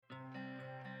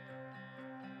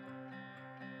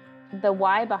the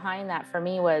why behind that for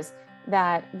me was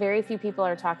that very few people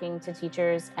are talking to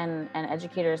teachers and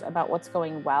educators about what's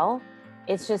going well.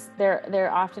 It's just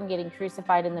they're often getting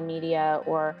crucified in the media,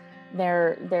 or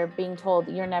they're being told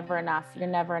you're never enough,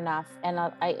 and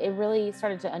it really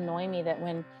started to annoy me that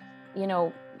when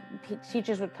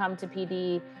teachers would come to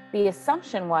PD, the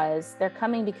assumption was they're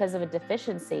coming because of a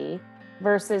deficiency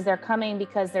versus they're coming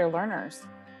because they're learners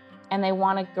and they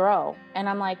want to grow. And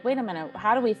I'm like, wait a minute,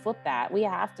 how do we flip that? We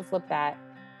have to flip that.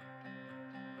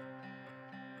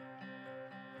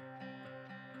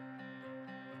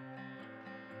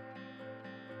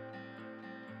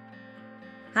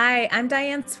 Hi, I'm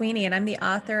Diane Sweeney, and I'm the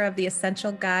author of The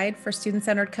Essential Guide for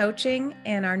Student-Centered Coaching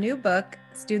and our new book,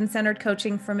 Student-Centered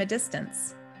Coaching from a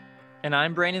Distance. And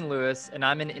I'm Brandon Lewis, and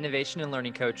I'm an innovation and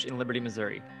learning coach in Liberty,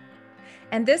 Missouri.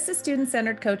 And this is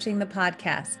Student-Centered Coaching, the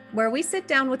podcast, where we sit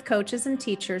down with coaches and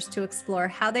teachers to explore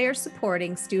how they are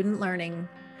supporting student learning.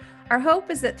 Our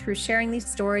hope is that through sharing these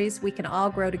stories, we can all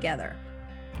grow together.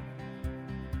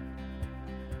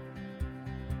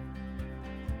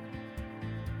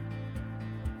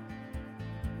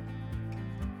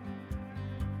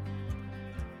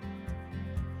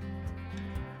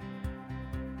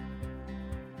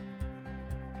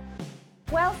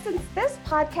 Well, since this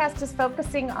podcast is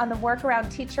focusing on the work around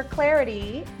teacher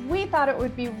clarity, we thought it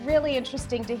would be really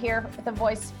interesting to hear the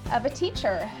voice of a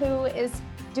teacher who is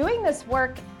doing this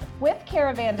work with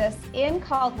Vandas in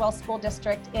Caldwell School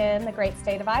District in the great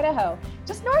state of Idaho,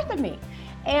 just north of me.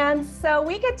 And so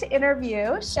we get to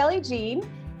interview Shelly Jean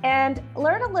and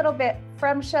learn a little bit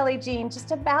from Shelly Jean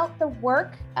just about the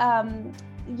work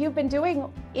you've been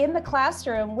doing in the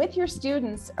classroom with your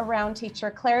students around teacher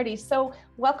clarity. So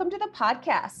welcome to the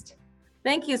podcast.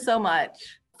 Thank you so much.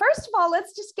 First of all,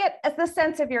 let's just get the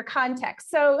sense of your context.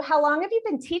 So how long have you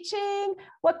been teaching?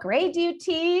 What grade do you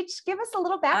teach? Give us a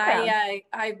little background.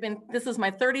 This is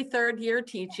my 33rd year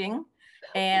teaching,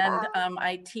 and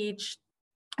I teach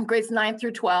grades 9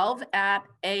 through 12 at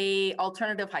a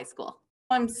alternative high school.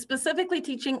 I'm specifically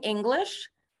teaching English.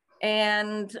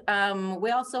 And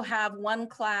we also have one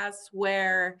class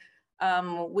where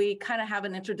we kind of have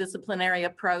an interdisciplinary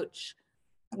approach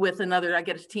with another. I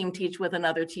get to team teach with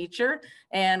another teacher,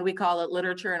 and we call it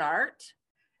literature and art.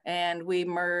 And we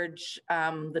merge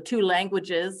the two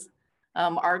languages.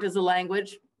 Art is a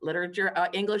language, literature,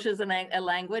 English is a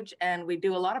language, and we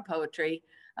do a lot of poetry,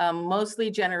 mostly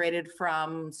generated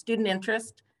from student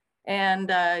interest.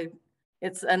 And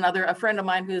it's a friend of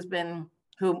mine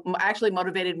who actually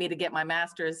motivated me to get my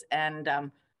master's, and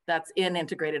that's in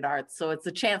integrated arts. So it's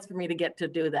a chance for me to get to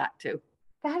do that too.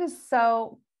 That is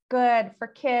so good for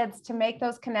kids to make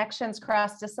those connections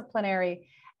cross-disciplinary.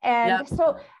 And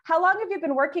So how long have you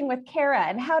been working with Kara,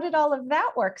 and how did all of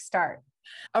that work start?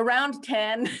 Around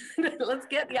 10,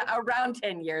 around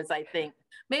 10 years, I think.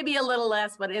 Maybe a little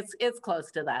less, but it's close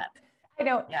to that. I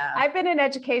know. Yeah. I've been in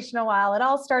education a while. It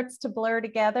all starts to blur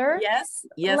together. Yes,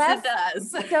 it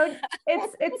does. So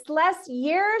it's less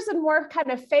years and more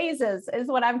kind of phases is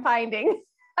what I'm finding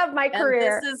of my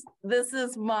career. This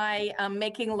is my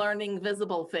making learning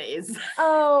visible phase.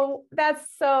 Oh,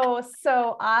 that's so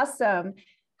awesome.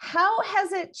 How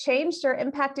has it changed or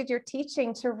impacted your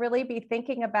teaching to really be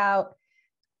thinking about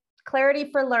clarity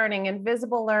for learning and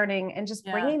visible learning and just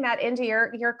bringing that into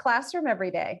your classroom every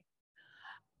day?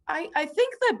 I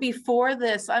think that before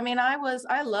this, I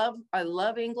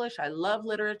love English, I love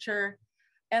literature.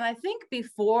 And I think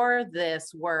before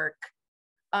this work,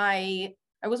 I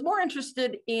was more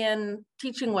interested in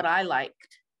teaching what I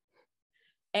liked.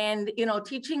 And,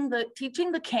 teaching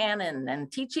the canon and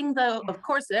teaching of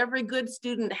course, every good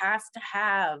student has to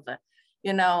have,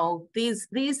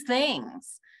 these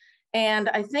things. And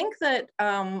I think that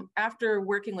after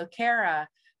working with Kara,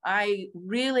 and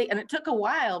it took a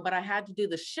while, but I had to do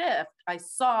the shift. I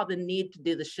saw the need to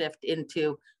do the shift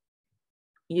into,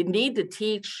 you need to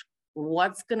teach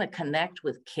what's going to connect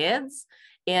with kids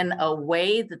in a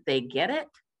way that they get it.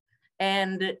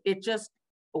 And it just,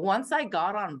 once I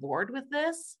got on board with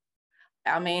this,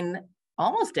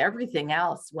 almost everything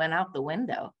else went out the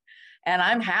window. And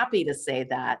I'm happy to say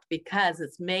that because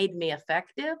it's made me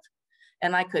effective,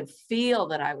 and I could feel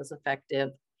that I was effective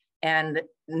and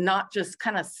not just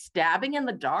kind of stabbing in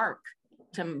the dark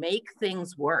to make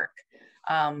things work.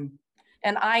 And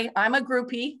I'm a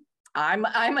groupie. I'm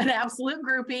an absolute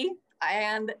groupie,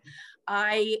 and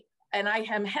I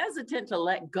am hesitant to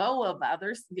let go of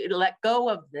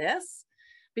this,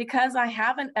 because I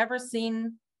haven't ever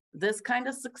seen this kind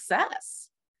of success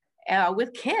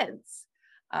with kids.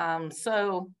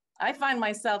 So I find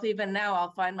myself, even now,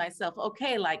 I'll find myself,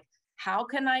 okay, like, how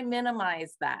can I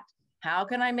minimize that? How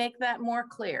can I make that more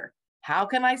clear? how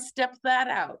can I step that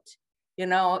out? You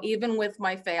know, even with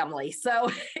my family. So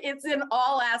it's in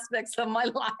all aspects of my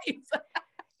life.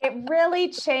 It really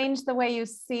changed the way you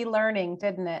see learning,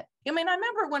 didn't it? I mean, I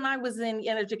remember when I was in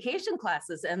education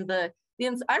classes, and I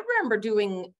remember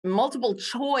doing multiple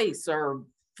choice or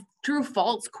true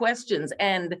false questions,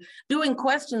 and doing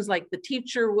questions like the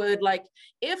teacher would, like,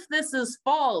 if this is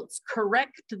false,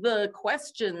 correct the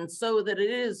question so that it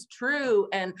is true,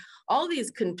 and all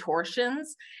these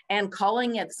contortions, and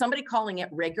somebody calling it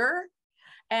rigor.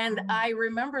 And I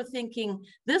remember thinking,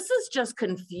 this is just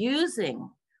confusing.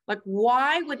 Like,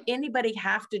 why would anybody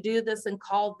have to do this and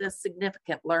call this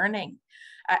significant learning?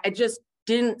 I just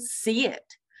didn't see it.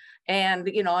 And,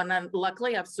 you know, and then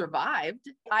luckily I've survived.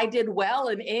 I did well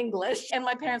in English, and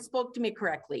my parents spoke to me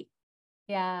correctly.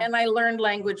 Yeah. And I learned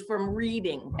language from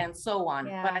reading and so on.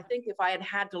 Yeah. But I think if I had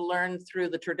had to learn through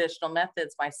the traditional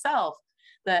methods myself,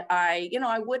 that I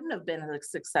wouldn't have been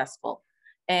as successful.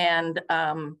 And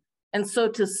so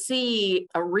to see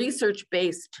a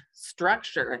research-based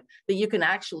structure that you can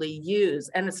actually use,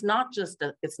 and it's not just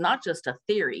a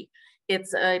theory,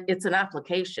 it's an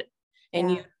application,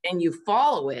 and you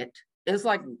follow it. It's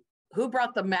like, who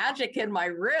brought the magic in my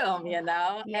room, you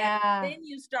know? Yeah. And then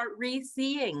you start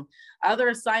re-seeing other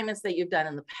assignments that you've done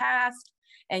in the past,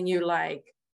 and you're like,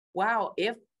 wow,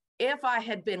 if I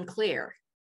had been clear,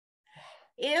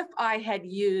 if I had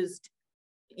used,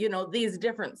 you know, these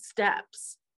different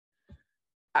steps,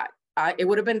 it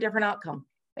would have been a different outcome.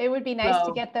 It would be nice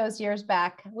to get those years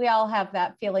back. We all have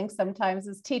that feeling sometimes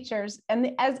as teachers.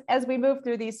 And as we move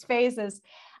through these phases,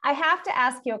 I have to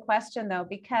ask you a question though,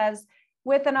 because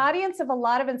with an audience of a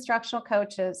lot of instructional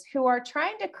coaches who are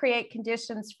trying to create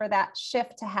conditions for that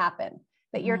shift to happen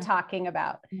that you're talking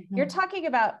about, you're talking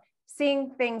about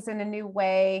seeing things in a new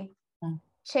way,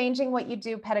 changing what you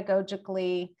do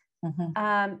pedagogically,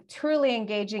 truly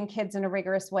engaging kids in a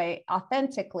rigorous way,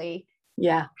 authentically.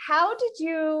 Yeah. How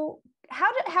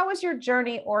was your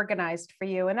journey organized for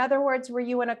you? In other words, were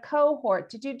you in a cohort?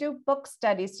 Did you do book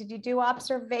studies? Did you do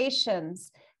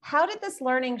observations? How did this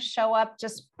learning show up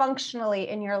just functionally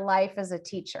in your life as a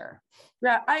teacher?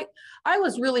 Yeah, I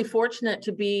was really fortunate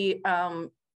to be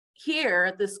here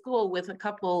at the school with a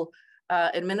couple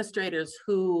administrators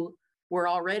who were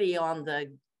already on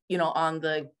the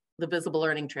visible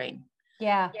learning train.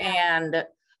 Yeah. And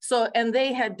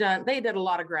they did a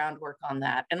lot of groundwork on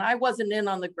that. And I wasn't in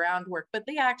on the groundwork, but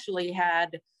they actually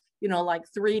had, you know, like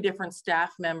 3 different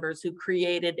staff members who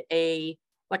created an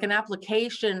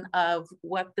application of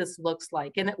what this looks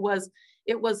like. And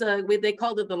they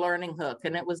called it the learning hook.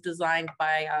 And it was designed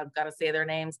by, I've got to say their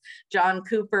names, John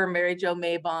Cooper, Mary Jo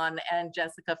Maybon, and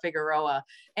Jessica Figueroa.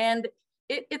 And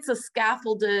it's a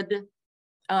scaffolded,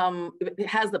 it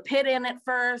has the pit in it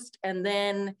first, and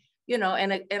then, you know,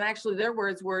 and actually their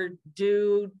words were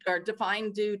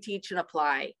define, do, teach, and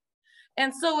apply.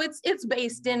 And so it's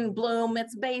based in Bloom,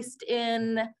 it's based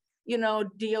in, you know,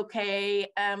 DOK,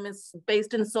 it's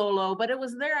based in Solo, but it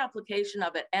was their application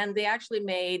of it. And they actually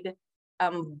made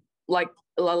like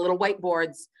little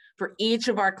whiteboards for each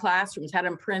of our classrooms, had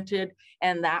them printed.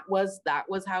 And that was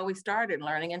how we started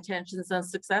learning intentions and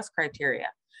success criteria.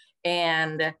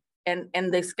 And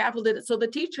they scaffolded it so the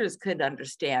teachers could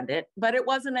understand it, but it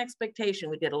was an expectation.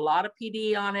 We did a lot of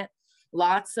PD on it,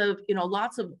 lots of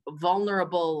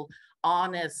vulnerable,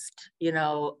 honest,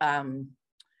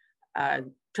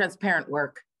 transparent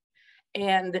work.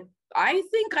 And I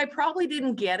think I probably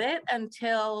didn't get it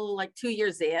until like 2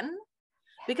 years in,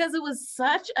 because it was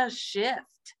such a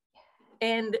shift.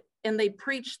 And they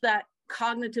preached that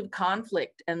cognitive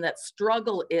conflict and that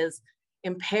struggle is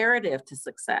imperative to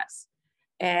success.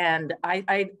 And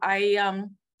I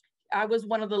was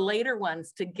one of the later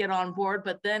ones to get on board,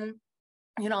 but then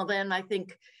I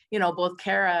think, both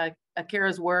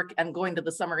Kara's work and going to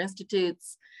the summer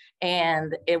institutes,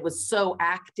 and it was so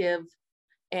active,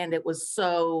 and it was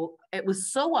so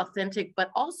authentic, but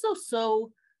also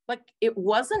so, like, it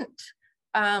wasn't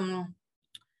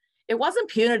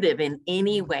punitive in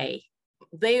any way.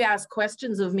 They asked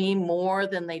questions of me more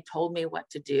than they told me what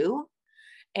to do.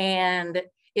 And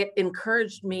it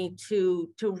encouraged me to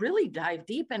really dive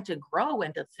deep and to grow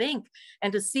and to think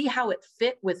and to see how it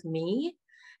fit with me.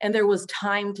 And there was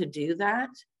time to do that.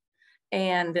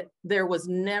 And there was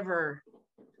never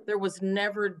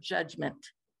judgment.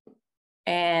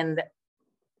 And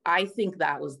I think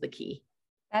that was the key.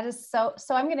 That is so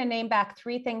I'm going to name back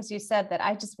 3 things you said that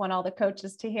I just want all the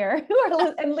coaches to hear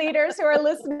and leaders who are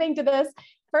listening to this.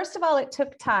 First of all, it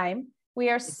took time. We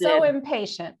are so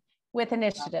impatient with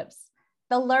initiatives.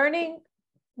 The learning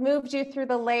moved you through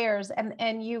the layers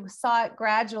and you saw it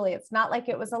gradually. It's not like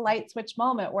it was a light switch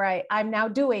moment where I'm now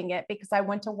doing it because I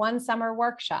went to one summer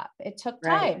workshop. It took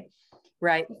time.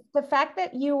 Right. The fact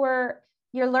that your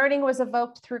learning was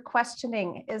evoked through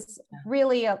questioning is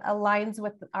really aligns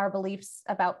with our beliefs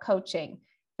about coaching,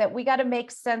 that we got to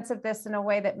make sense of this in a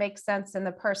way that makes sense in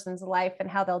the person's life and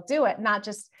how they'll do it, not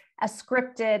just a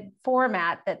scripted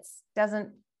format that doesn't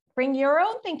bring your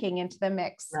own thinking into the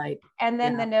mix. Right. And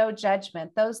then the no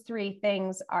judgment. Those three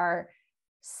things are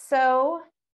so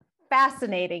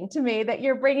fascinating to me that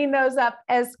you're bringing those up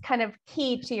as kind of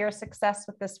key to your success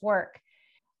with this work.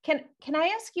 Can I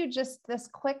ask you just this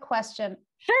quick question?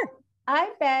 Sure.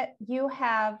 I bet you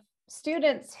have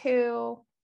students who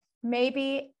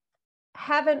maybe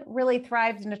haven't really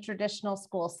thrived in a traditional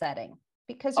school setting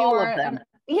because you All are of them.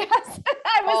 Yes,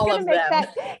 I was going to make them.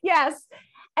 that. Yes.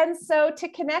 And so to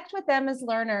connect with them as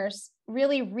learners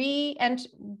really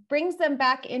brings them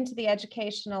back into the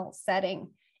educational setting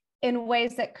in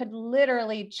ways that could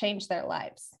literally change their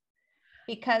lives.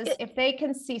 Because if they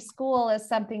can see school as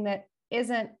something that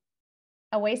isn't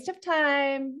a waste of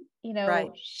time,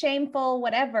 shameful,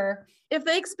 whatever. If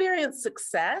they experience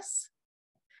success,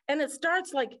 and it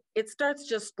starts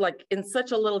just like in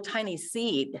such a little tiny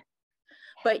seed,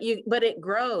 but it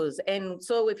grows. And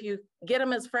so if you get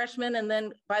them as freshmen, and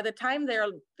then by the time they're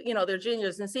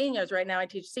juniors and seniors, right now I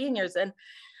teach seniors, and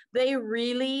they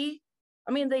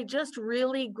just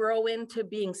really grow into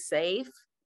being safe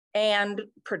and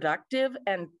productive,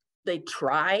 and they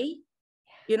try,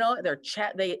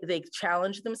 they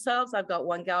challenge themselves. I've got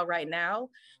one gal right now,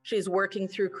 she's working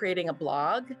through creating a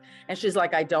blog, and she's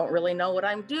like, I don't really know what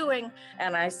I'm doing.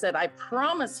 And I said, I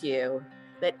promise you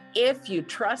that if you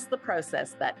trust the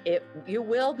process, that you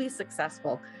will be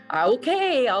successful.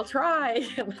 Okay, I'll try.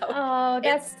 Oh,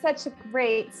 that's such a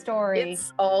great story.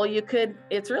 It's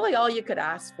really all you could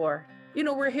ask for.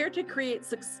 We're here to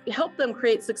help them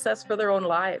create success for their own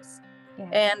lives. Yeah.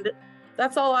 And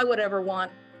that's all I would ever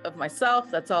want of myself.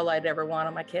 That's all I'd ever want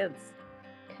of my kids.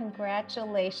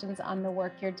 Congratulations on the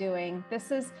work you're doing.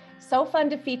 This is so fun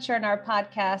to feature in our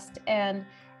podcast. And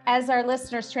as our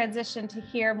listeners transition to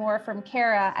hear more from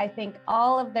Kara, I think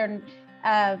all of their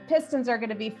pistons are going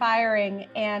to be firing.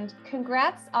 And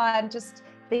congrats on just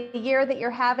the year that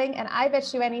you're having. And I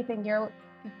bet you anything, you're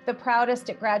the proudest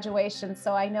at graduation.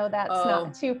 So I know that's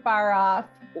not too far off.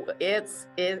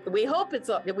 We hope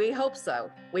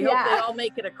so. We hope they all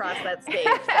make it across that stage.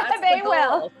 That's They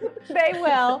will. They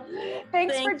will.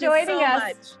 Thanks for joining us.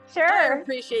 Much. Sure. I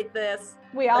appreciate this.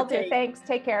 We all do. Thanks.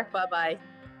 Take care. Bye-bye.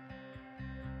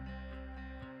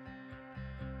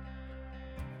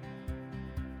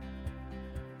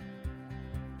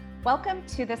 Welcome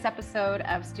to this episode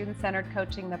of Student-Centered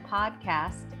Coaching, the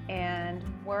podcast. And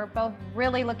we're both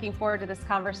really looking forward to this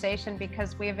conversation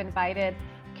because we have invited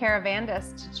Kara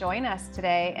Vandas to join us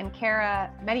today. And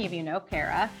Kara, many of you know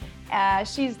Kara.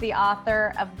 She's the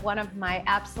author of one of my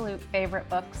absolute favorite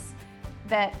books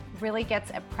that really gets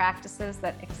at practices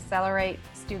that accelerate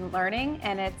student learning,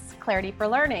 and it's Clarity for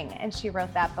Learning. And she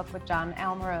wrote that book with John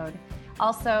Almroad.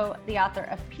 Also the author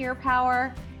of Peer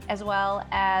Power, as well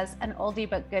as an oldie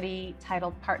but goodie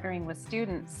titled Partnering with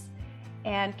Students.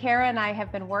 And Kara and I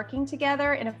have been working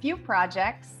together in a few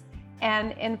projects.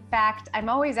 And in fact, I'm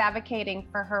always advocating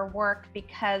for her work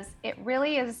because it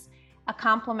really is a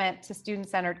complement to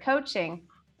student-centered coaching.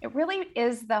 It really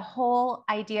is the whole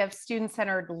idea of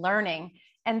student-centered learning.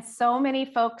 And so many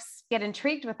folks get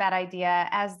intrigued with that idea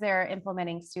as they're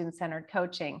implementing student-centered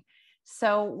coaching.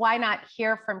 So why not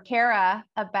hear from Kara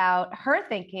about her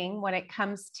thinking when it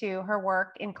comes to her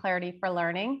work in Clarity for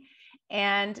Learning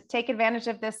and take advantage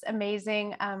of this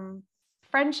amazing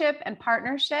friendship and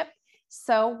partnership.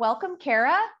 So welcome,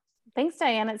 Kara. Thanks,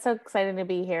 Diane. It's so exciting to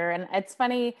be here. And it's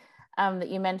funny that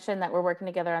you mentioned that we're working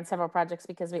together on several projects,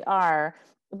 because we are,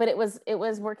 but it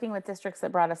was working with districts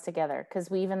that brought us together,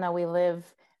 because even though we live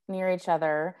near each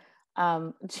other,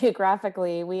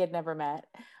 geographically, we had never met.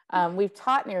 We've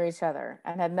taught near each other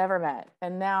and had never met.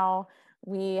 And now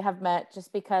we have met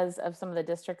just because of some of the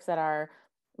districts that are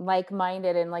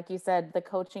like-minded. And like you said, the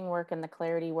coaching work and the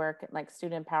clarity work, like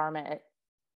student empowerment,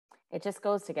 it just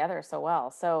goes together so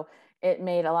well. So it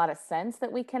made a lot of sense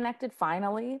that we connected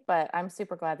finally, but I'm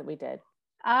super glad that we did.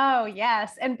 Oh,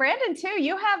 yes. And Brandon too,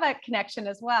 you have a connection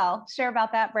as well. Share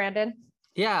about that, Brandon.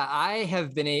 Yeah, I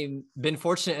have been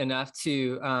fortunate enough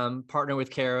to partner with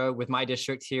Kara with my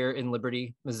district here in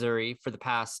Liberty, Missouri for the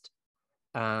past,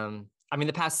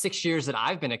 the past 6 years that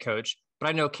I've been a coach, but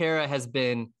I know Kara has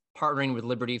been partnering with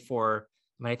Liberty for,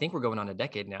 I think we're going on a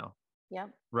decade now. Yep.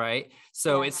 Right.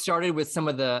 So It started with some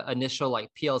of the initial like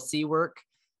PLC work,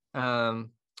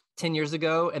 10 years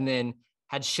ago, and then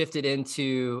had shifted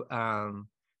into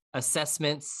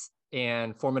assessments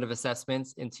and formative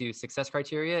assessments into success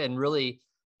criteria, and really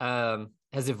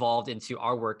has evolved into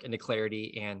our work into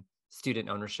clarity and student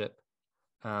ownership,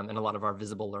 and a lot of our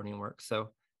visible learning work. So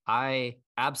I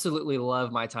absolutely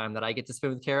love my time that I get to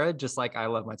spend with Kara, just like I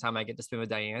love my time I get to spend with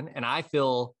Diane. And I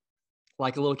feel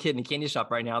like a little kid in a candy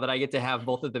shop right now that I get to have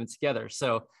both of them together.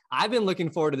 So I've been looking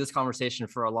forward to this conversation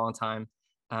for a long time.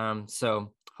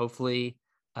 So hopefully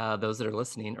those that are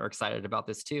listening are excited about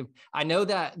this too. I know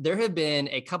that there have been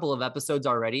a couple of episodes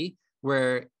already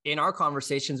where in our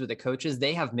conversations with the coaches,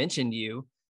 they have mentioned you,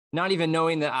 not even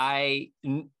knowing that I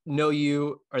know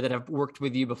you or that I've worked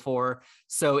with you before.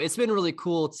 So it's been really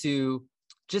cool to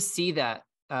just see that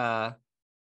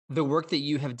the work that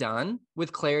you have done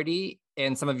with Clarity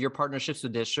and some of your partnerships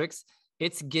with districts,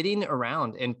 it's getting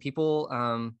around and people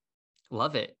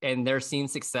love it. And they're seeing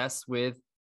success with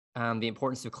the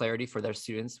importance of clarity for their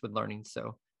students with learning.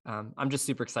 So I'm just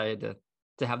super excited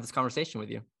to have this conversation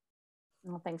with you.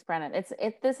 Well, thanks, Brandon.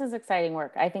 This is exciting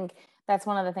work. I think that's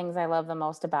one of the things I love the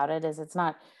most about it is it's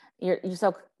not, you're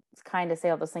so kind to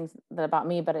say all those things about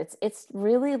me, but it's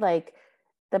really like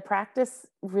the practice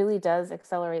really does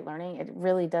accelerate learning. It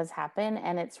really does happen.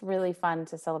 And it's really fun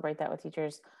to celebrate that with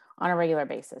teachers on a regular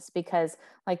basis, because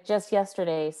like just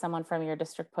yesterday, someone from your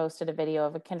district posted a video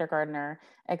of a kindergartner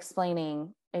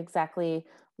explaining exactly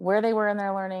where they were in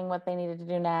their learning, what they needed to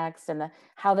do next, and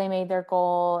how they made their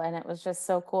goal. And it was just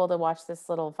so cool to watch this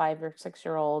little 5 or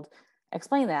 6-year-old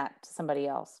explain that to somebody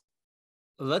else.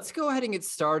 Let's go ahead and get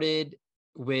started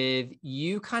with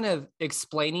you kind of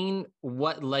explaining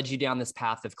what led you down this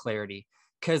path of clarity.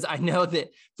 Because I know that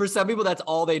for some people, that's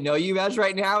all they know you as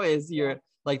right now is you're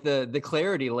like the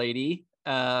clarity lady,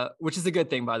 which is a good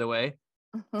thing, by the way.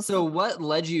 So what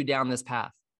led you down this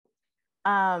path?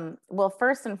 Well,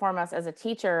 first and foremost, as a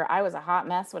teacher, I was a hot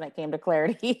mess when it came to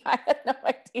clarity. I had no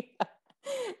idea.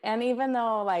 And even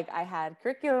though like I had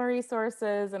curricular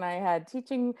resources and I had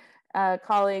teaching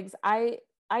colleagues, I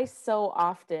so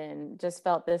often just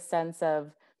felt this sense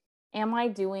of, am I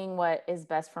doing what is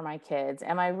best for my kids?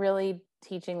 Am I really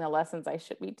teaching the lessons I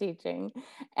should be teaching?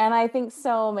 And I think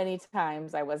so many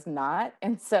times I was not.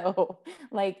 And so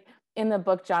like in the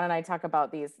book, John and I talk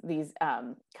about these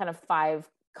kind of 5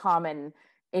 common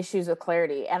issues with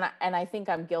clarity. And I think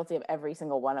I'm guilty of every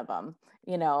single one of them,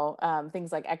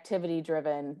 things like activity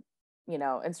driven,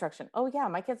 instruction. Oh yeah,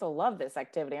 my kids will love this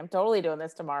activity. I'm totally doing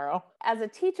this tomorrow. As a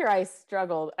teacher, I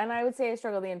struggled. And I would say I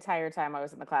struggled the entire time I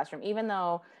was in the classroom, even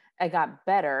though I got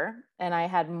better and I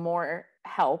had more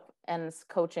help and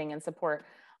coaching and support.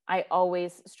 I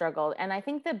always struggled. And I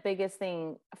think the biggest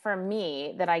thing for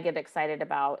me that I get excited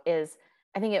about is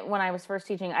I think when I was first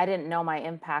teaching, I didn't know my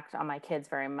impact on my kids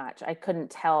very much. I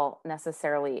couldn't tell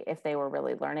necessarily if they were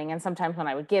really learning. And sometimes when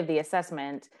I would give the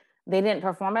assessment, they didn't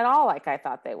perform at all like I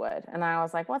thought they would. And I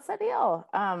was like, what's the deal?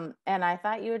 And I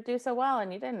thought you would do so well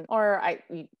and you didn't. Or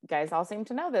you guys all seem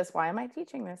to know this. Why am I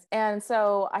teaching this? And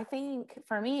so I think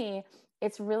for me,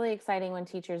 it's really exciting when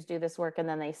teachers do this work and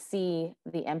then they see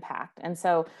the impact. And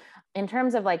so in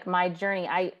terms of like my journey,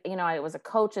 I was a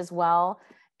coach as well.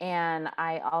 And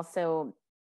I also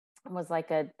was like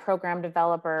a program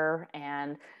developer.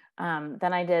 And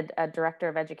then I did a director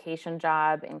of education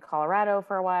job in Colorado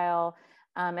for a while.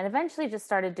 And eventually just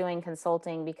started doing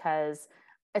consulting because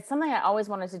it's something I always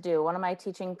wanted to do. One of my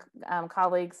teaching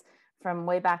colleagues from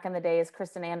way back in the day is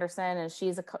Kristen Anderson, and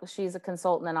she's a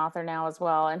consultant and author now as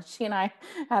well. And she and I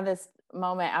had this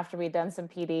moment after we'd done some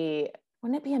PD.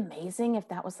 Wouldn't it be amazing if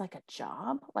that was like a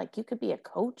job? Like you could be a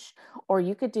coach or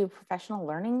you could do professional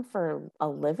learning for a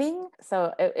living.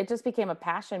 So it just became a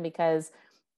passion because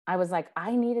I was like,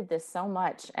 I needed this so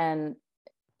much. And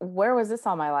where was this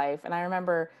all my life? And I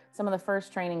remember some of the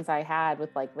first trainings I had with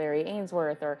like Larry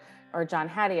Ainsworth or John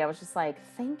Hattie. I was just like,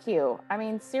 thank you. I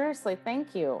mean, seriously,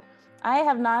 thank you. I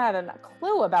have not had a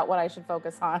clue about what I should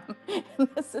focus on. And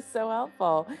this is so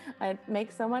helpful. It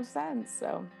makes so much sense.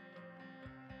 So.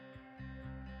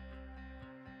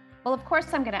 Well, of course,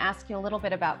 I'm going to ask you a little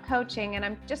bit about coaching, and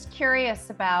I'm just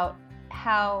curious about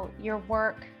how your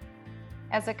work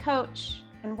as a coach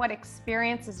and what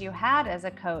experiences you had as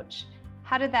a coach,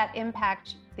 how did that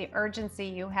impact the urgency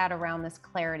you had around this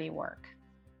clarity work?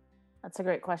 That's a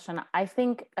great question. I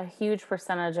think a huge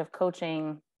percentage of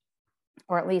coaching,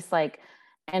 or at least like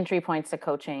entry points to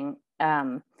coaching,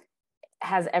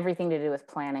 has everything to do with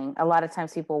planning. A lot of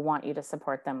times people want you to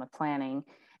support them with planning.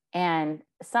 And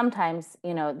sometimes,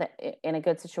 in a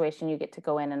good situation, you get to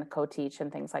go in and co-teach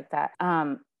and things like that.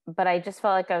 But I just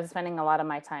felt like I was spending a lot of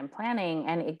my time planning.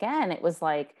 And again, it was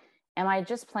like, am I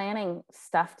just planning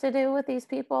stuff to do with these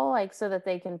people, like so that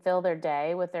they can fill their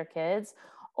day with their kids?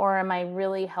 Or am I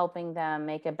really helping them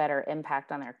make a better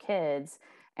impact on their kids?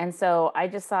 And so I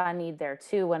just saw a need there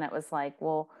too, when it was like,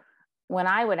 well, when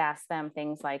I would ask them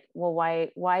things like, well,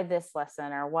 why this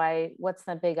lesson, or what's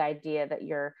the big idea that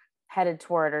you're headed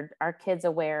toward, or are kids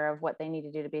aware of what they need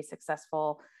to do to be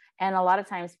successful? And a lot of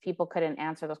times people couldn't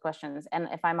answer those questions. And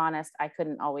if I'm honest, I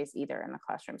couldn't always either in the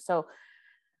classroom. So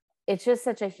it's just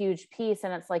such a huge piece.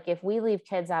 And it's like, if we leave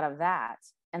kids out of that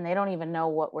and they don't even know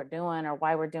what we're doing or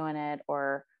why we're doing it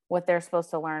or what they're supposed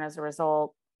to learn as a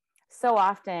result, so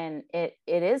often it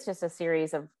is just a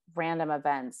series of random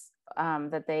events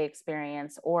that they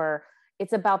experience, or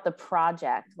it's about the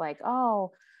project. Like,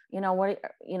 oh,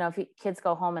 if kids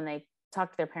go home and they talk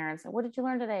to their parents, what did you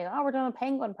learn today? Oh, we're doing a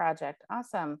penguin project.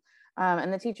 Awesome.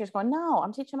 And the teacher's going, no,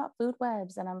 I'm teaching about food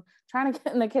webs, and I'm trying to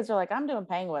get, and the kids are like, I'm doing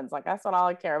penguins. Like, that's what all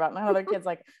I care about. And the other kids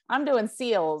like, I'm doing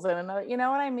seals, and another, you know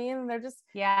what I mean? And they're just,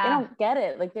 they don't get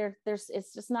it. Like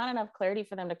it's just not enough clarity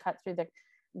for them to cut through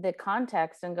the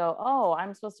context and go, oh,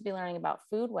 I'm supposed to be learning about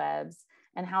food webs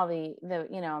and how the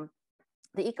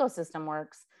ecosystem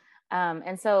works.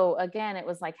 And so again, it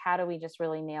was like, how do we just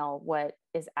really nail what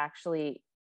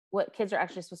kids are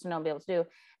actually supposed to know and be able to do?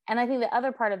 And I think the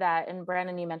other part of that, and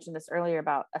Brandon, you mentioned this earlier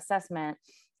about assessment,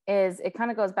 is it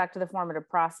kind of goes back to the formative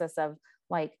process of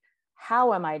like,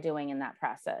 how am I doing in that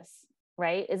process,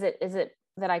 right? Is it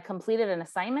that I completed an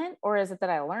assignment, or is it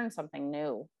that I learned something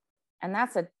new? And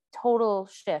that's a total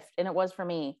shift. And it was for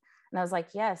me. And I was like,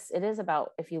 yes, it is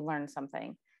about if you learn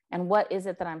something, and what is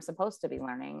it that I'm supposed to be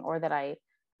learning, or that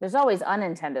there's always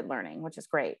unintended learning, which is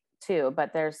great too.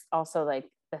 But there's also like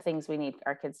the things we need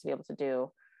our kids to be able to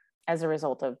do as a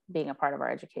result of being a part of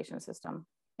our education system.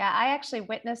 Yeah, I actually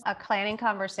witnessed a planning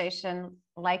conversation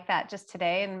like that just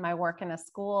today in my work in a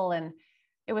school. And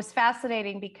it was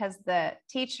fascinating because the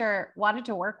teacher wanted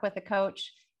to work with a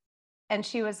coach, and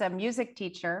she was a music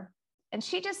teacher. And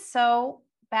she just so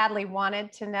badly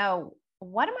wanted to know,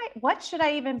 what should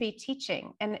I even be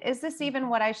teaching? And is this even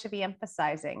what I should be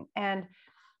emphasizing? And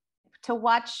to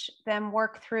watch them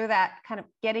work through that, kind of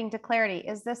getting to clarity.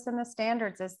 Is this in the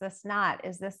standards? Is this not?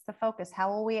 Is this the focus?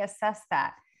 How will we assess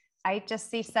that? I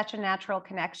just see such a natural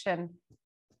connection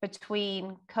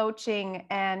between coaching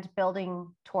and building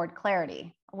toward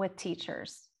clarity with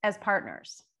teachers as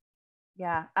partners.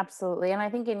 Yeah, absolutely. And I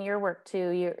think in your work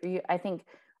too, I think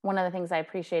one of the things I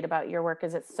appreciate about your work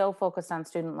is it's so focused on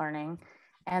student learning.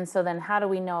 And so then how do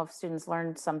we know if students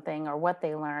learned something, or what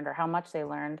they learned, or how much they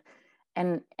learned?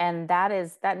 And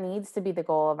that needs to be the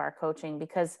goal of our coaching,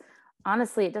 because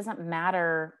honestly, it doesn't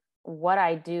matter what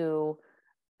I do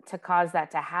to cause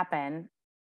that to happen.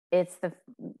 It's the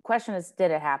question is,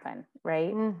 did it happen?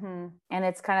 Right. Mm-hmm. And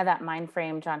it's kind of that mind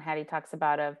frame John Hattie talks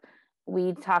about of,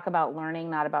 we talk about learning,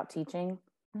 not about teaching.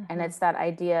 Mm-hmm. And it's that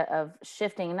idea of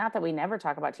shifting, not that we never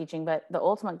talk about teaching, but the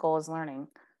ultimate goal is learning.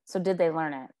 So did they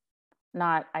learn it?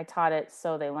 Not, I taught it,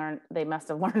 so they must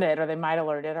have learned it, or they might've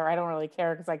learned it, or I don't really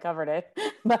care because I covered it,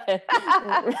 but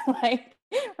like,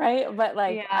 right. But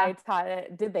like, yeah. I taught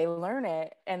it, did they learn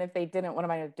it? And if they didn't, what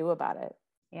am I going to do about it?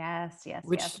 Yes.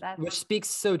 Which speaks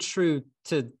so true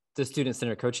to the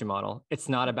student-centered coaching model. It's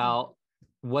not about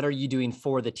what are you doing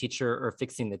for the teacher or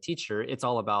fixing the teacher. It's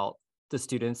all about the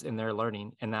students and their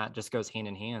learning. And that just goes hand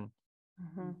in hand.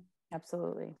 Mm-hmm.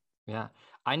 Absolutely. Yeah.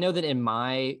 I know that in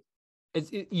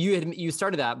you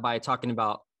started that by talking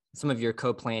about some of your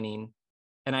co-planning.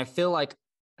 And I feel like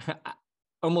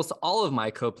almost all of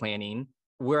my co-planning,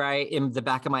 where I, in the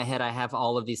back of my head, I have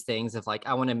all of these things of like,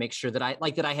 I want to make sure that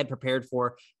I had prepared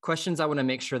for questions. I want to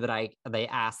make sure that they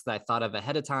asked, that I thought of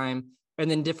ahead of time,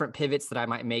 and then different pivots that I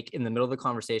might make in the middle of the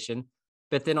conversation.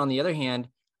 But then on the other hand,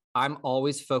 I'm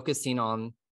always focusing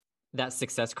on that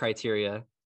success criteria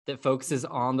that focuses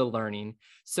on the learning.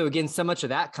 So again, so much of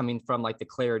that coming from like the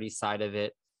clarity side of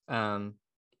it.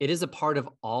 It is a part of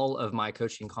all of my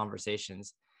coaching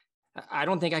conversations. I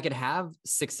don't think I could have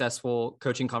successful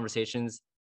coaching conversations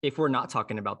if we're not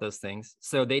talking about those things.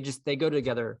 So they go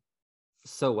together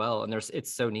so well, and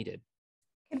it's so needed.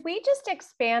 Could we just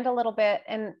expand a little bit?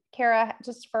 And Kara,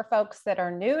 just for folks that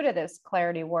are new to this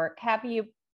clarity work, have you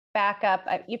back up?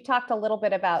 You've talked a little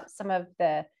bit about some of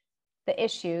the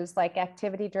issues like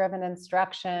activity-driven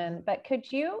instruction, but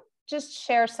could you just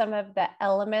share some of the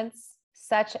elements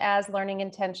such as learning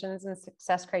intentions and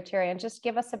success criteria, and just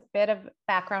give us a bit of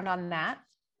background on that?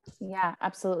 Yeah,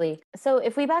 absolutely. So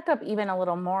if we back up even a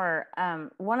little more,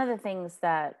 one of the things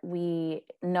that we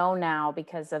know now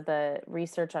because of the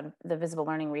research on the visible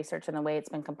learning research and the way it's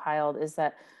been compiled is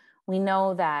that we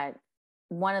know that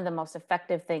one of the most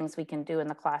effective things we can do in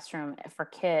the classroom for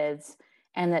kids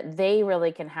and that they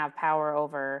really can have power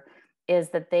over is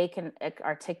that they can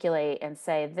articulate and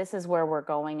say, this is where we're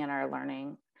going in our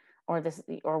learning, or this,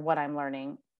 or what I'm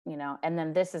learning, you know, and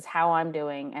then this is how I'm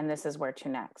doing, and this is where to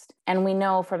next. And we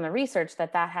know from the research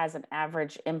that that has an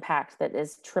average impact that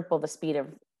is triple the speed of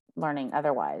learning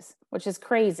otherwise, which is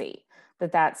crazy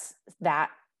that that's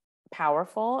that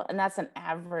powerful, and that's an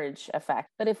average effect.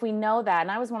 But if we know that,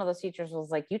 and I was one of those teachers who was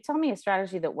like, you tell me a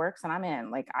strategy that works and I'm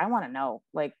in, like, I want to know,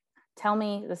 like, tell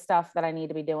me the stuff that I need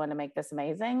to be doing to make this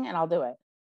amazing, and I'll do it.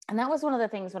 And that was one of the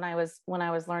things when I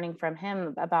was learning from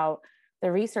him about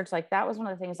the research, like that was one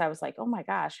of the things I was like, oh my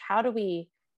gosh, how do we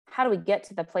get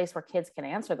to the place where kids can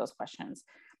answer those questions?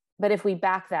 But if we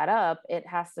back that up, it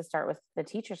has to start with the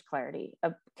teacher's clarity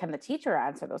of, can the teacher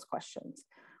answer those questions?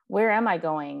 Where am I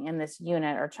going in this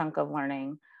unit or chunk of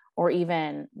learning, or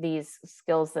even these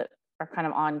skills that are kind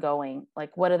of ongoing?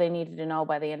 Like, what do they need to know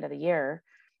by the end of the year,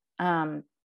 or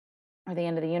the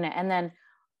end of the unit? And then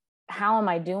how am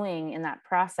I doing in that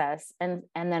process? And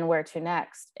then where to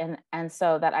next? And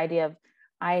so that idea of,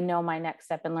 I know my next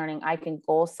step in learning, I can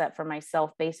goal set for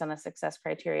myself based on the success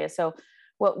criteria. So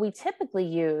what we typically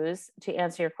use, to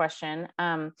answer your question,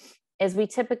 is we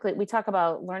talk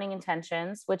about learning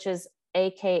intentions, which is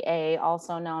AKA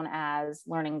also known as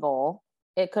learning goal.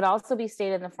 It could also be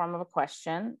stated in the form of a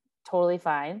question, totally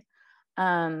fine.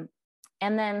 And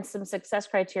then some success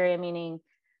criteria, meaning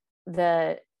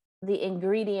the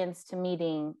ingredients to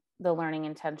meeting the learning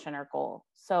intention or goal.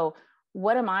 So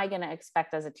what am I going to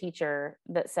expect as a teacher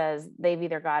that says they've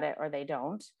either got it or they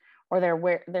don't, or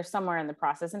they're somewhere in the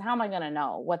process, and how am I going to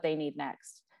know what they need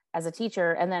next as a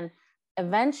teacher? And then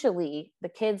eventually the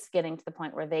kids getting to the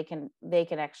point where they can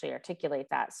actually articulate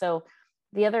that. So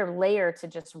the other layer to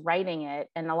just writing it,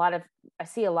 and I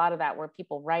see a lot of that where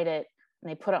people write it and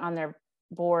they put it on their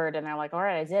board and they're like, all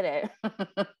right, I did it.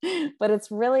 But it's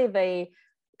really the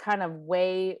kind of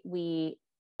way we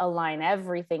align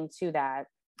everything to that.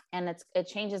 And it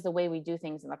changes the way we do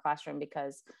things in the classroom,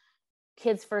 because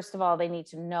kids, first of all, they need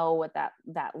to know what that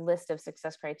list of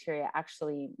success criteria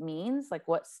actually means. Like,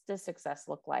 what does success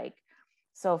look like?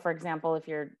 So for example, if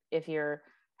you're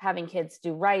having kids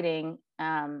do writing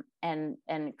and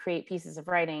create pieces of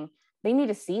writing, they need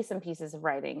to see some pieces of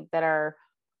writing that are,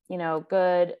 you know,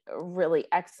 good, really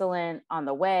excellent, on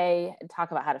the way, and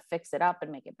talk about how to fix it up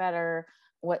and make it better,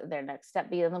 what their next step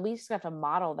be. And then we just have to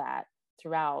model that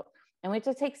throughout. And we have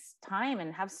to take time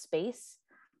and have space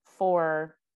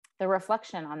for the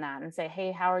reflection on that and say,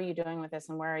 hey, how are you doing with this?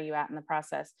 And where are you at in the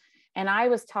process? And I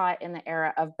was taught in the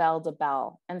era of bell to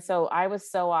bell. And so I was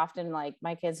so often like,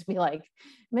 my kids would be like,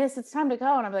 Miss, it's time to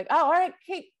go. And I'm like, oh, all right,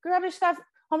 Kate, grab your stuff.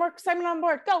 Homework assignment on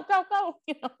board. Go, go, go.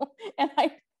 You know, and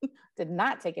I did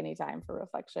not take any time for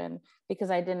reflection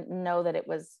because I didn't know that it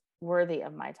was worthy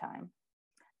of my time.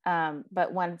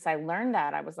 But once I learned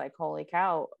that, I was like, holy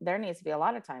cow, there needs to be a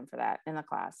lot of time for that in the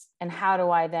class. And how do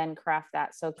I then craft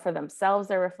that? So for themselves,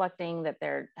 they're reflecting, that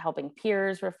they're helping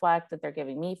peers reflect, that they're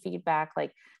giving me feedback.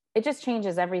 Like, it just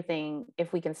changes everything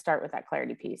if we can start with that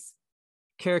clarity piece.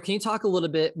 Kara, can you talk a little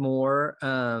bit more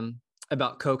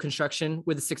about co-construction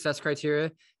with the success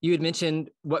criteria? You had mentioned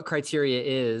what criteria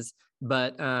is,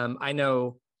 but I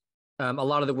know a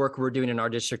lot of the work we're doing in our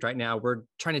district right now, we're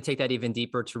trying to take that even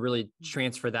deeper to really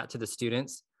transfer that to the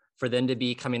students, for them to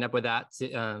be coming up with that,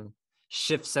 to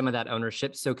shift some of that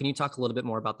ownership. So can you talk a little bit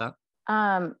more about that?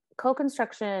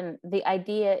 Co-construction, the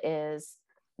idea is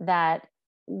that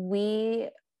we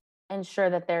ensure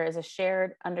that there is a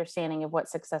shared understanding of what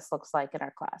success looks like in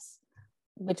our class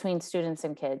between students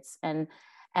and kids. And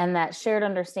that shared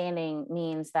understanding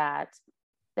means that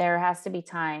there has to be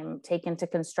time taken to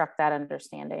construct that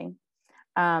understanding.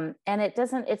 And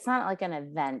it's not like an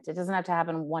event. It doesn't have to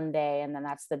happen one day and then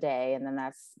that's the day. And then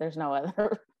there's no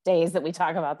other days that we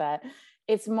talk about that.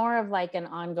 It's more of like an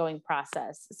ongoing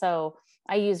process. So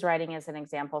I use writing as an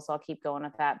example, so I'll keep going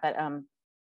with that. But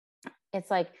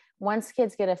it's like, once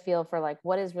kids get a feel for like,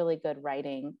 what is really good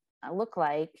writing look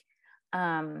like,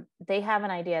 they have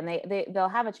an idea, and they'll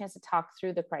have a chance to talk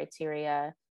through the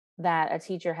criteria that a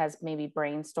teacher has maybe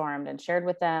brainstormed and shared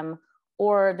with them,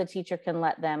 or the teacher can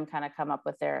let them kind of come up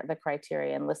with the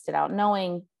criteria and list it out,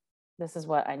 knowing this is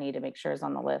what I need to make sure is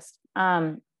on the list.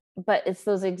 But it's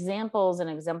those examples and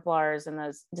exemplars and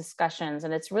those discussions,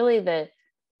 and it's really the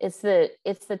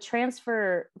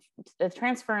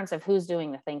transference of who's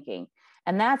doing the thinking.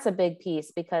 And that's a big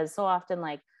piece, because so often,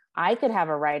 like, I could have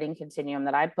a writing continuum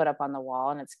that I put up on the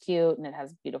wall and it's cute and it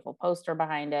has a beautiful poster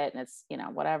behind it and it's, you know,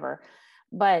 whatever.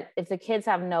 But if the kids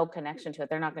have no connection to it,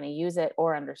 they're not going to use it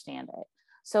or understand it.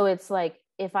 So it's like,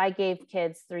 if I gave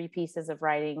kids 3 pieces of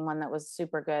writing, one that was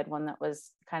super good, one that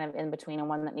was kind of in between, and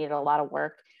one that needed a lot of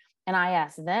work, and I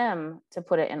asked them to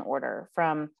put it in order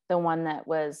from the one that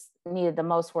needed the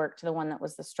most work to the one that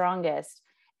was the strongest,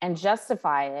 and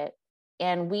justify it,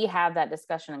 and we have that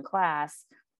discussion in class,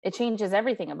 it changes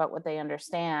everything about what they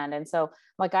understand. And so,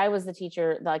 like, I was the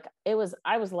teacher, like I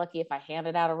was lucky if I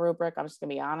handed out a rubric. I'm just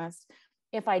gonna be honest.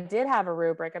 If I did have a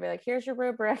rubric, I'd be like, here's your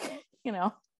rubric,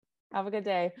 have a good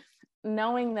day,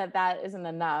 knowing that that isn't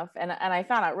enough. And I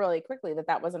found out really quickly that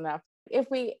that wasn't enough. If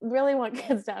we really want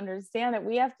kids to understand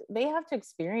it, they have to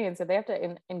experience it. They have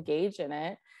to engage in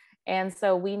it. And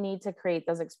so we need to create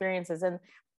those experiences. And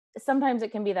sometimes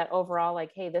it can be that overall,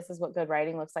 like, hey, this is what good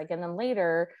writing looks like. And then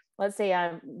later, let's say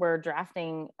we're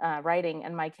drafting writing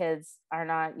and my kids are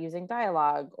not using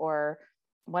dialogue or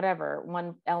whatever,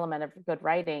 one element of good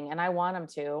writing, and I want them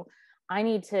to, I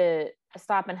need to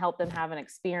stop and help them have an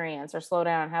experience, or slow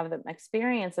down and have them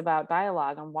experience about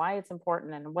dialogue and why it's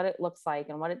important and what it looks like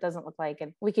and what it doesn't look like.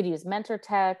 And we could use mentor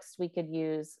text. We could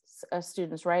use a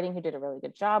student's writing who did a really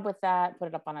good job with that, put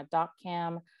it up on a doc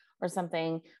cam or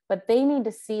something, but they need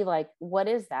to see, like, what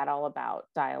is that all about,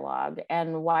 dialogue,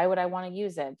 and why would I want to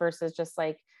use it, versus just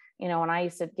like, when I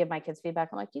used to give my kids feedback,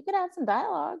 I'm like, you could add some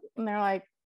dialogue, and they're like,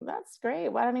 that's great,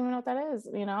 well, I don't even know what that is,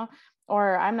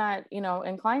 or I'm not,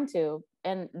 inclined to,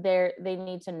 and they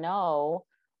need to know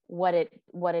what it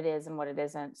is and what it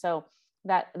isn't. So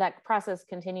that process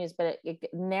continues, but it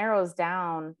narrows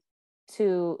down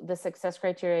to the success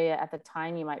criteria at the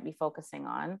time you might be focusing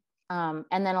on.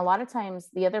 And then a lot of times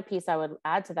the other piece I would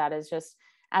add to that is just,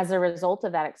 as a result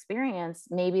of that experience,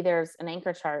 maybe there's an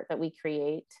anchor chart that we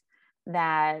create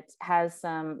that has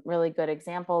some really good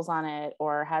examples on it,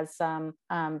 or has some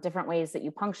different ways that you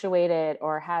punctuate it,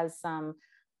 or has some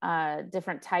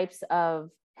different types of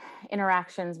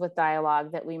interactions with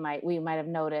dialogue that we might have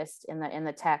noticed in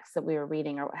the text that we were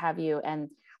reading or what have you. And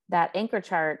that anchor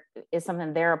chart is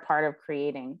something they're a part of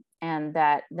creating, and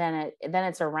that then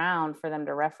it's around for them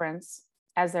to reference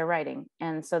as they're writing.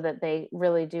 And so that they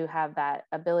really do have that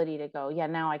ability to go, yeah,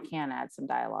 now I can add some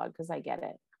dialogue because I get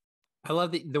it. I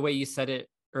love the way you said it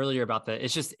earlier about that.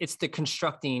 It's the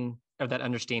constructing of that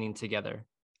understanding together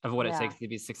of what it takes to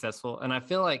be successful. And I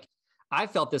feel like I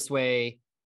felt this way.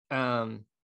 One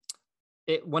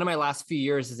of my last few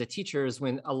years as a teacher is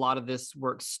when a lot of this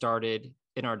work started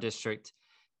in our district.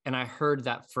 And I heard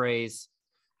that phrase,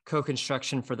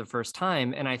 co-construction, for the first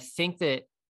time. And I think that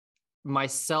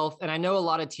myself, and I know a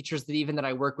lot of teachers that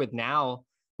I work with now,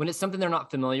 when it's something they're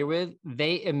not familiar with,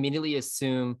 they immediately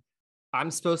assume I'm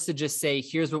supposed to just say,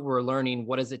 here's what we're learning.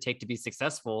 What does it take to be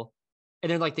successful? And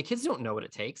they're like, the kids don't know what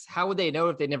it takes. How would they know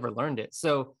if they never learned it?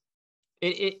 So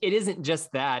it isn't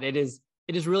just that. It is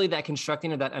really that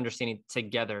constructing of that understanding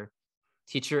together,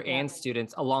 teacher and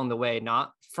students along the way,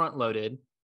 not front loaded,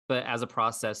 but as a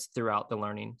process throughout the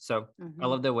learning. So I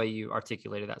love the way you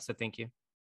articulated that. So thank you.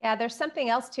 Yeah, there's something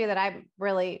else too that I'm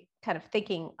really kind of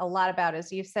thinking a lot about.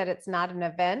 As you said, it's not an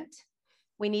event.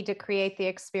 We need to create the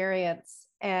experience,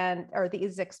 or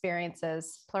these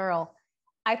experiences, plural.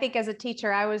 I think as a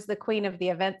teacher, I was the queen of the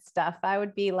event stuff. I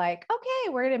would be like,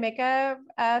 okay, we're going to make a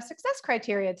success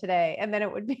criteria today. And then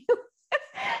it would be,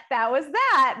 that was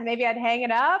that. And maybe I'd hang it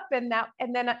up, and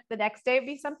then the next day it'd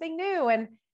be something new. And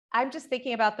I'm just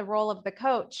thinking about the role of the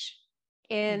coach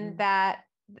in that,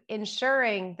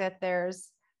 ensuring that there's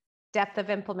depth of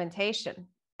implementation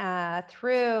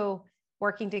through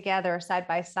working together side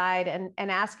by side,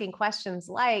 and asking questions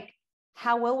like,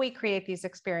 how will we create these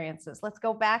experiences? Let's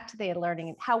go back to the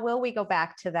learning. How will we go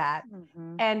back to that?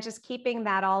 And just keeping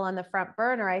that all on the front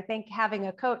burner. I think having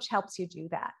a coach helps you do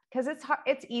that, because it's hard.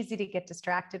 It's easy to get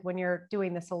distracted when you're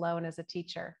doing this alone as a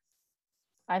teacher.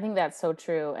 I think that's so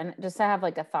true. And just to have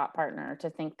like a thought partner to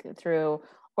think through,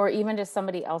 or even just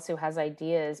somebody else who has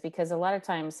ideas, because a lot of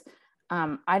times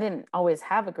I didn't always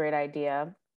have a great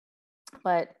idea,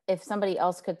 but if somebody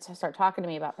else could start talking to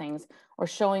me about things or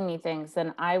showing me things,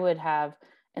 then I would have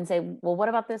and say, well, what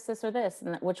about this, or this?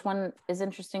 And which one is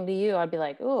interesting to you? I'd be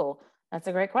like, oh, that's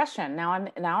a great question. Now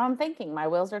I'm thinking, my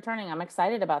wheels are turning. I'm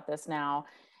excited about this now.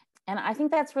 And I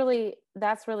think that's really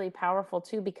powerful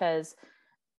too, because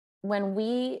when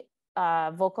we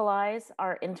vocalize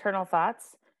our internal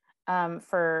thoughts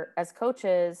as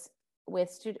coaches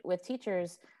with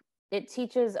teachers, it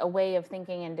teaches a way of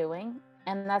thinking and doing.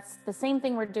 And that's the same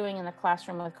thing we're doing in the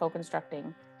classroom with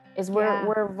co-constructing, is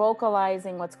we're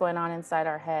vocalizing what's going on inside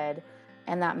our head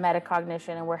and that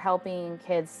metacognition, and we're helping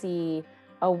kids see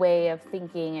a way of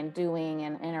thinking and doing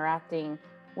and interacting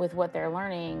with what they're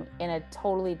learning in a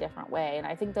totally different way. And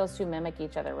I think those two mimic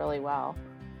each other really well.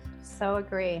 So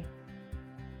agree.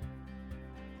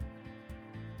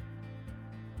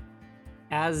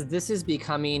 As this is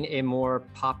becoming a more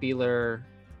popular,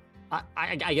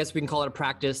 I guess we can call it a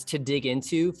practice to dig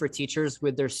into for teachers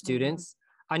with their students.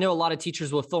 I know a lot of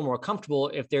teachers will feel more comfortable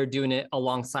if they're doing it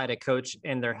alongside a coach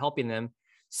and they're helping them.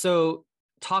 So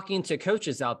talking to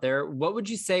coaches out there, what would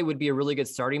you say would be a really good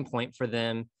starting point for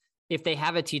them if they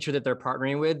have a teacher that they're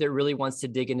partnering with that really wants to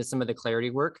dig into some of the clarity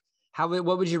work?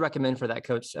 What would you recommend for that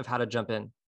coach of how to jump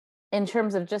in? In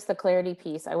terms of just the clarity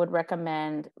piece, I would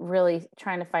recommend really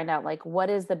trying to find out, like, what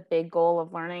is the big goal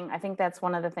of learning? I think that's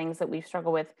one of the things that we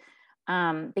struggle with,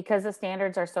 because the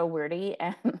standards are so wordy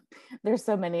and there's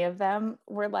so many of them.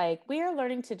 We're like, we are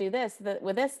learning to do this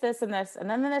with this, and this, and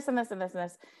then this, and this, and this, and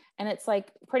this. And it's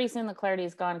like, pretty soon the clarity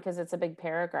is gone because it's a big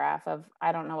paragraph of,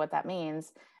 I don't know what that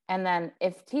means. And then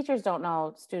if teachers don't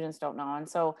know, students don't know. And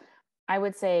so I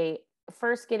would say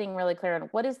first getting really clear on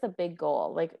what is the big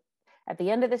goal? Like, at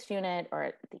the end of this unit or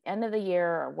at the end of the year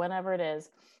or whenever it is,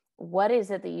 what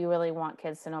is it that you really want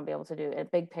kids to know, be able to do a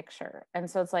big picture? And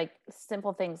so it's like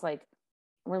simple things like,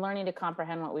 we're learning to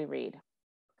comprehend what we read.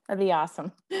 That'd be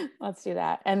awesome. Let's do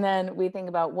that. And then we think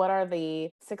about what are the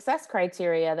success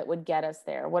criteria that would get us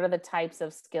there? What are the types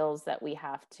of skills that we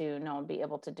have to know and be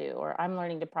able to do? Or I'm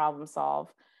learning to problem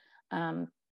solve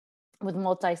with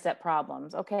multi-step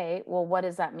problems. Okay, well, what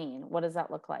does that mean? What does that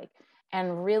look like?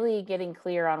 And really getting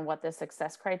clear on what the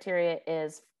success criteria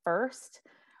is first,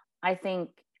 I think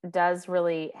does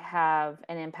really have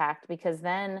an impact, because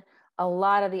then a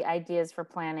lot of the ideas for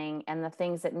planning and the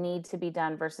things that need to be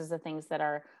done versus the things that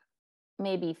are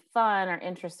maybe fun or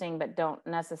interesting but don't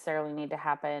necessarily need to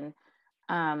happen,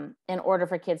 in order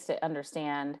for kids to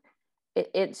understand,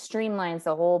 it streamlines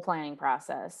the whole planning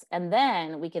process. And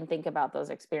then we can think about those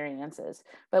experiences.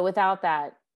 But without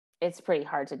that, it's pretty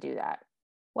hard to do that.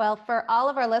 Well, for all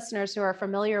of our listeners who are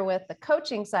familiar with the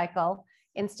coaching cycle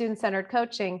in student-centered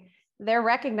coaching, they're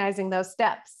recognizing those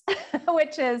steps,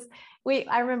 which is,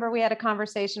 I remember we had a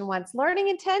conversation once, learning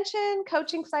intention,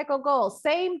 coaching cycle goals,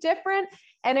 same, different.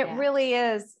 And it really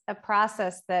is a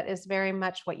process that is very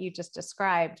much what you just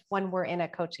described when we're in a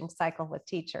coaching cycle with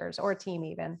teachers or team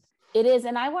even. It is.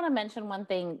 And I want to mention one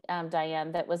thing,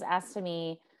 Diane, that was asked to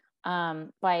me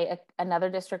by another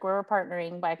district where we're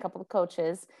partnering, by a couple of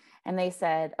coaches. And they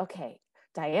said, okay,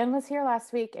 Diane was here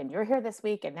last week and you're here this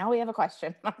week, and now we have a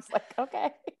question. I was like,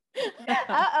 okay.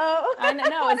 Uh-oh. I know,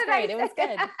 no, it was great. It was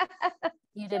good.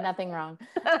 You did nothing wrong.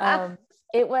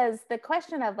 It was the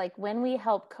question of, like, when we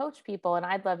help coach people, and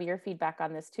I'd love your feedback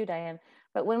on this too, Diane,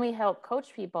 but when we help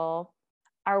coach people,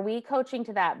 are we coaching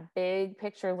to that big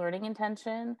picture learning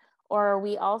intention? Or are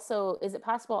we also, is it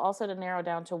possible also to narrow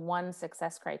down to one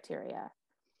success criteria?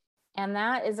 And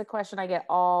that is a question I get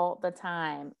all the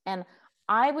time. And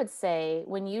I would say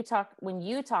when you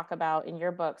talk about in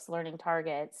your books learning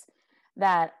targets,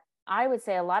 that I would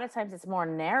say a lot of times it's more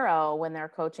narrow when they're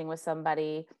coaching with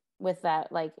somebody with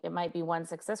that, like, it might be one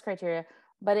success criteria,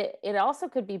 but it also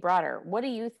could be broader. What do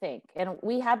you think? And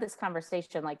we had this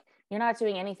conversation, like, you're not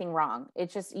doing anything wrong.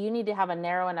 It's just, you need to have a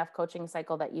narrow enough coaching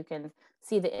cycle that you can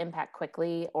see the impact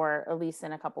quickly, or at least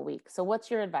in a couple weeks. So what's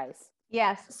your advice?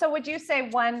 Yes. So would you say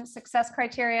one success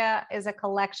criteria is a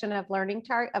collection of learning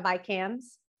of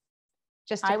ICANNs?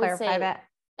 Just to clarify that.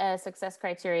 A success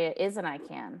criteria is an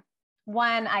ICANN.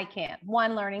 One ICANN,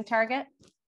 one learning target.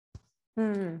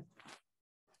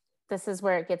 This is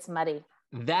where it gets muddy.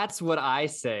 That's what I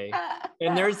say.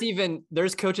 And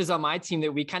there's coaches on my team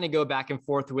that we kind of go back and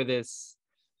forth with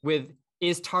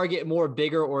is target more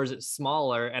bigger or is it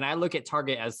smaller? And I look at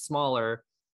target as smaller,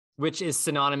 which is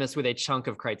synonymous with a chunk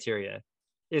of criteria,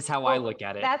 is how I look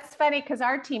at it. That's funny, because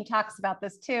our team talks about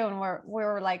this too. And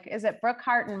we're like, is it Brooke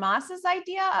Hart and Moss's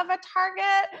idea of a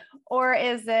target? Or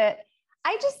is it,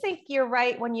 I just think you're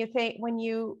right when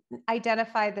you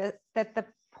identify that the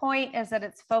point is that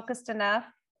it's focused enough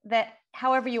that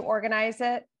however you organize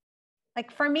it,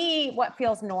 like for me, what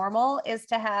feels normal is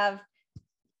to have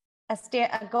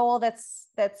a goal that's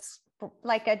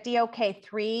like a DOK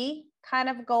 3 kind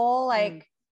of goal,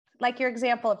 like your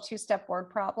example of 2-step word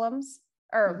problems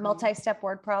or multi-step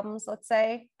word problems, let's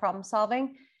say, problem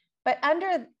solving. But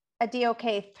under a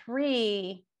DOK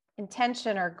 3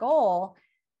 intention or goal,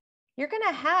 you're going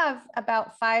to have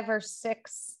about 5 or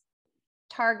 6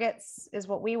 targets, is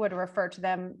what we would refer to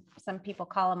them. Some people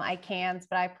call them ICANNs,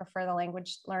 but I prefer the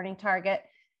language learning target.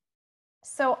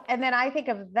 So, and then I think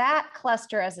of that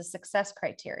cluster as a success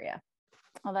criteria.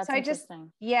 Oh, that's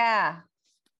interesting.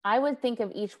 I would think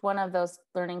of each one of those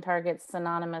learning targets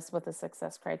synonymous with a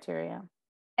success criteria.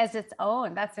 As its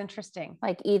own. That's interesting.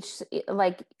 I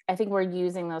think we're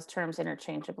using those terms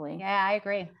interchangeably. Yeah, I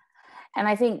agree. And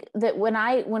I think that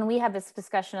when we had this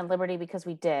discussion at Liberty, because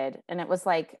we did, and it was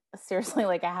like, seriously,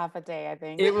 like a half a day, I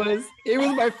think. It was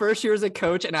my first year as a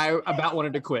coach, and I about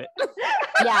wanted to quit.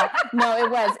 Yeah, no,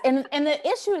 it was. And the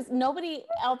issue is nobody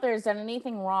out there has done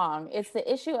anything wrong. It's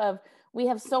the issue of we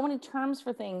have so many terms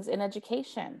for things in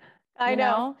education. I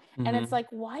know. And it's like,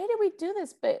 why do we do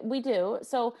this? But we do.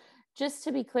 So just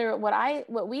to be clear,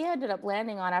 what we ended up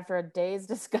landing on after a day's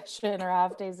discussion or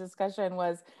half day's discussion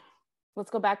was, let's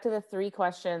go back to the 3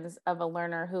 questions of a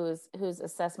learner who's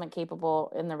assessment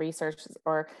capable in the research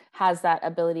or has that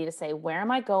ability to say, where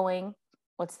am I going?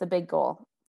 What's the big goal?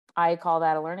 I call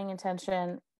that a learning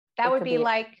intention. That would be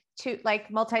like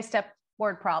multi-step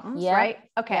word problems, right?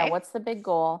 Okay. Yeah, what's the big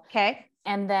goal? Okay.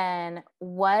 And then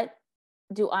what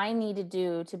do I need to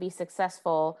do to be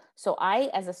successful? So I,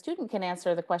 as a student, can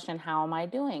answer the question, how am I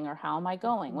doing? Or how am I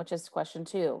going? Which is question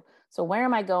 2. So where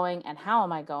am I going and how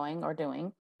am I going or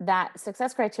doing? That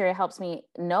success criteria helps me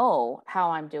know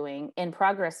how I'm doing in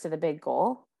progress to the big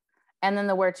goal. And then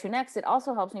the where to next, it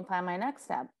also helps me plan my next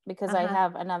step because I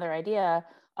have another idea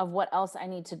of what else I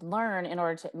need to learn in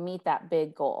order to meet that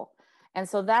big goal. And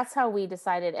so that's how we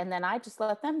decided. And then I just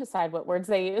let them decide what words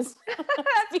they use.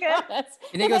 That's good.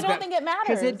 And I don't think it matters.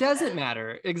 Because it doesn't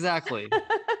matter. Exactly.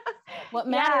 What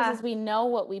matters is we know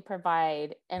what we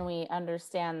provide and we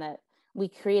understand that we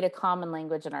create a common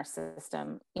language in our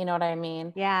system. You know what I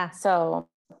mean? Yeah. So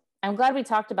I'm glad we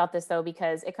talked about this though,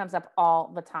 because it comes up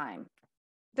all the time.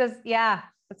 That's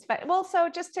fine. Well, so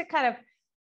just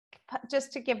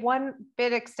to give one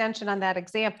bit extension on that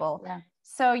example. Yeah.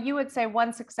 So you would say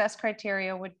one success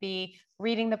criteria would be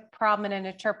reading the problem and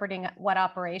interpreting what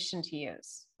operation to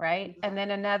use, right? And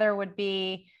then another would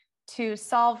be to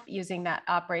solve using that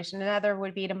operation. Another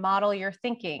would be to model your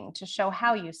thinking to show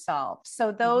how you solve.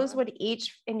 So those would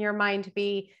each in your mind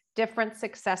be different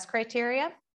success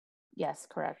criteria. Yes,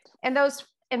 correct. And those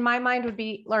in my mind would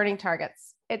be learning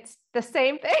targets. It's the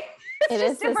same thing. It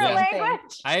is the different same thing.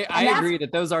 language. I agree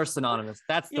that those are synonymous.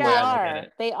 That's the way I look at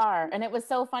it. They are. And it was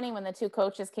so funny when the 2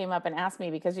 coaches came up and asked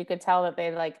me, because you could tell that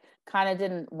they like kind of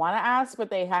didn't want to ask, but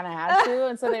they kind of had to.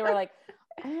 And so they were like,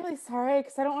 I'm really sorry,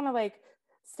 because I don't want to like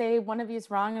say one of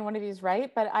you's wrong and one of you's right,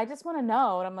 but I just want to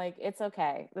know. And I'm like, it's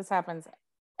okay. This happens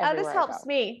everywhere. This helps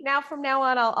me. Now from now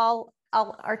on,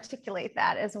 I'll articulate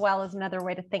that as well as another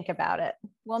way to think about it.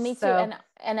 Well, me too.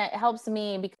 And it helps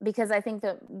me because I think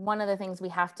that one of the things we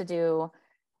have to do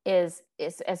is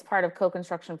as part of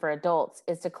co-construction for adults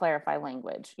is to clarify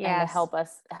language and to help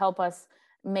us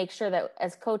make sure that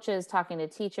as coaches talking to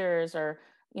teachers or,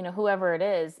 you know, whoever it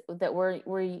is, that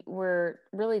we're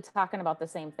really talking about the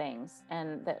same things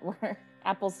and that we're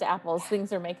apples to apples,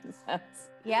 things are making sense.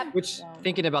 Yep. Which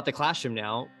thinking about the classroom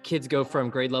now, kids go from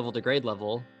grade level to grade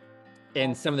level.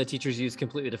 And some of the teachers use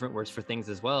completely different words for things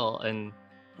as well. And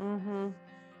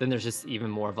then there's just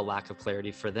even more of a lack of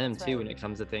clarity for them too when it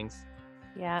comes to things.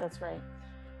 Yeah, that's right.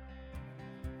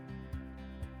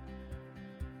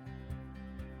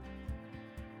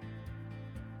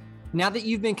 Now that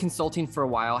you've been consulting for a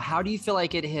while, how do you feel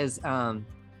like it has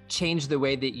changed the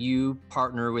way that you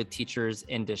partner with teachers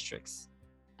in districts?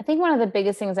 I think one of the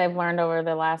biggest things I've learned over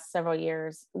the last several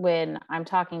years when I'm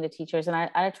talking to teachers, and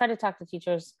I try to talk to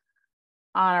teachers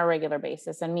on a regular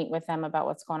basis and meet with them about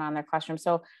what's going on in their classroom.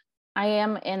 So I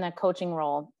am in a coaching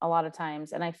role a lot of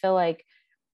times. And I feel like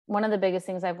one of the biggest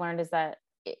things I've learned is that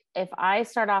if I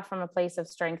start off from a place of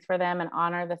strength for them and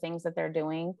honor the things that they're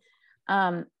doing,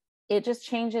 it just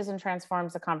changes and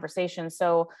transforms the conversation.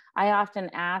 So I often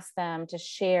ask them to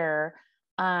share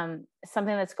something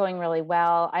that's going really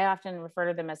well. I often refer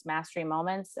to them as mastery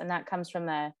moments, and that comes from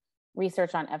the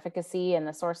research on efficacy and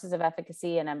the sources of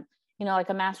efficacy. And you know, like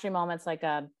a mastery moment's like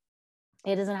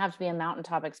it doesn't have to be a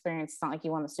mountaintop experience. It's not like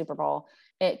you won the Super Bowl.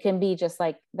 It can be just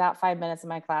like that 5 minutes of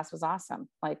my class was awesome.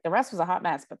 Like the rest was a hot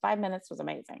mess, but 5 minutes was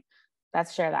amazing.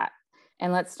 Let's share that.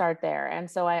 And let's start there. And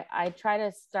so I try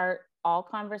to start all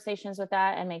conversations with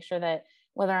that and make sure that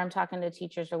whether I'm talking to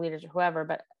teachers or leaders or whoever,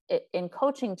 but in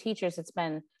coaching teachers, it's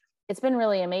been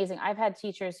really amazing. I've had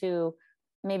teachers who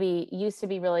maybe used to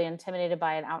be really intimidated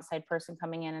by an outside person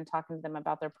coming in and talking to them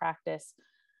about their practice.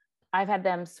 I've had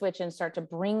them switch and start to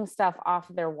bring stuff off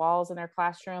of their walls in their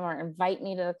classroom or invite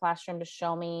me to the classroom to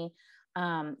show me,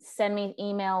 send me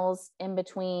emails in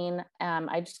between.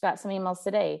 I just got some emails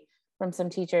today from some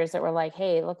teachers that were like,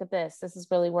 hey, look at this. This is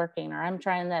really working. Or I'm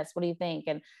trying this. What do you think?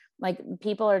 And like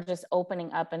people are just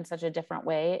opening up in such a different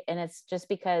way. And it's just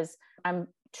because I'm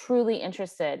truly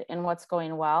interested in what's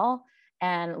going well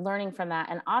and learning from that.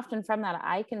 And often from that,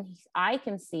 I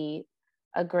can see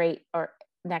a great or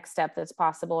next step that's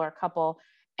possible or a couple.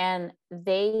 And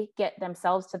they get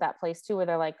themselves to that place too, where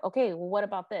they're like, okay, well, what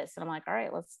about this? And I'm like, all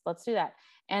right, let's do that.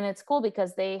 And it's cool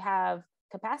because they have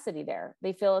capacity there.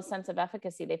 They feel a sense of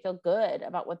efficacy. They feel good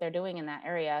about what they're doing in that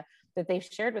area that they've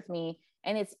shared with me.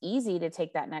 And it's easy to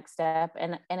take that next step.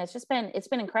 And it's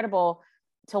been incredible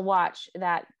to watch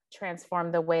that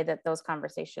transform the way that those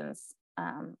conversations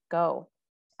go.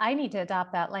 I need to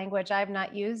adopt that language. I have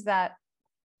not used that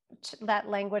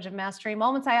language of mastery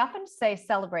moments. I often say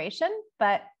celebration,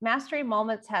 but mastery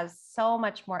moments has so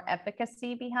much more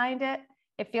efficacy behind it.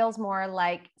 It feels more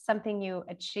like something you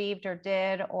achieved or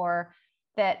did, or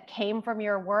that came from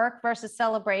your work, versus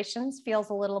celebrations feels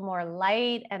a little more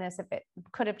light and as if it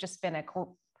could have just been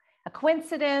a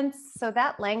coincidence. So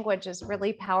that language is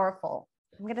really powerful.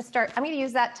 I'm going to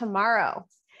use that tomorrow.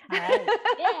 All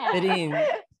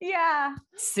right. Yeah.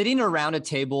 Sitting around a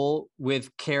table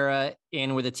with Kara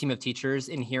and with a team of teachers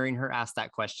and hearing her ask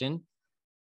that question,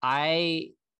 I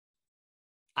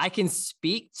can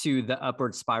speak to the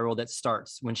upward spiral that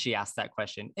starts when she asks that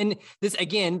question. And this,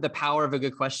 again, the power of a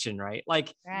good question, right?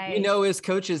 Like, we know as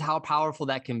coaches how powerful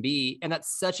that can be. And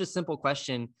that's such a simple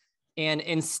question. And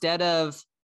instead of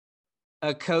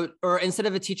a coach, or instead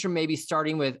of a teacher maybe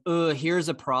starting with, here's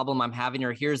a problem I'm having,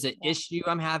 or here's an issue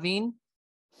I'm having,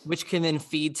 which can then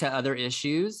feed to other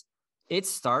issues, it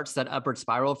starts that upward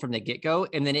spiral from the get-go.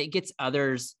 And then it gets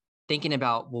others thinking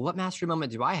about, well, what mastery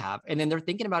moment do I have? And then they're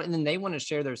thinking about it, and then they want to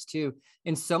share theirs too.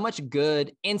 And so much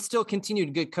good and still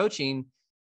continued good coaching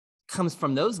comes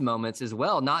from those moments as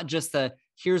well, not just the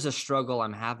here's a struggle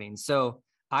I'm having. So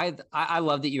I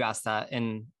love that you asked that.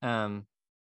 And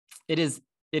it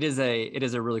is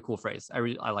a really cool phrase.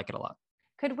 I like it a lot.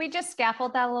 Could we just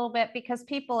scaffold that a little bit? Because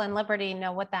people in Liberty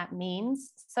know what that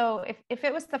means. So if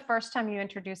it was the first time you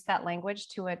introduced that language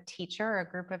to a teacher or a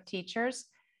group of teachers,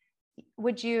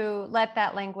 would you let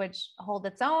that language hold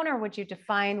its own, or would you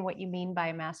define what you mean by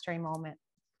a mastery moment?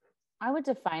 I would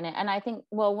define it. And I think,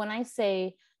 well, when I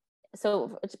say,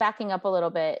 so it's backing up a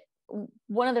little bit.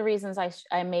 One of the reasons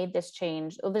I made this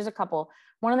change, there's a couple.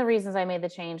 One of the reasons I made the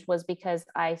change was because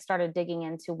I started digging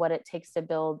into what it takes to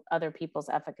build other people's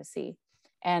efficacy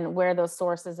and where those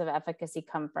sources of efficacy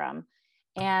come from.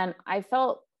 And I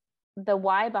felt the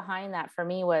why behind that for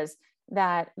me was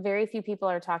that very few people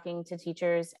are talking to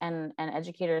teachers and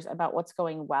educators about what's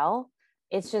going well.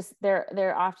 It's just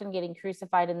they're often getting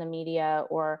crucified in the media,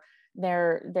 or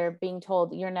they're being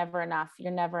told you're never enough,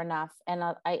 and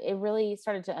it really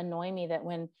started to annoy me that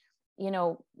when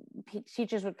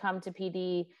teachers would come to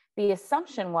PD, the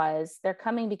assumption was they're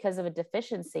coming because of a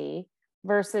deficiency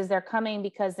versus they're coming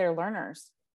because they're learners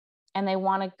and they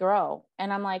want to grow.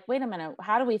 And I'm like, wait a minute,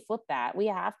 how do we flip that? We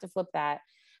have to flip that.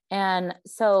 And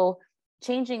so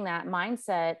changing that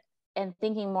mindset and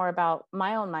thinking more about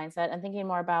my own mindset and thinking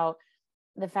more about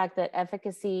the fact that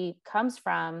efficacy comes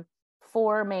from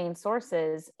 4 main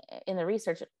sources in the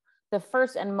research. The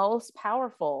first and most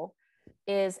powerful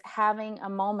is having a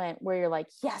moment where you're like,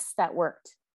 yes, that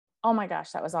worked. Oh my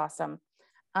gosh, that was awesome.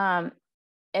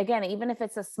 Again, even if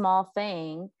it's a small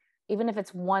thing, even if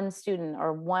it's one student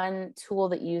or one tool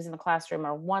that you use in the classroom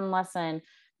or one lesson,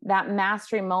 that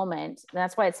mastery moment,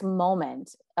 that's why it's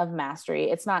moment of mastery.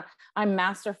 It's not, I'm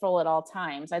masterful at all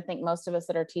times. I think most of us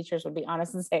that are teachers would be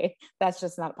honest and say, that's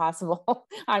just not possible.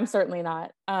 I'm certainly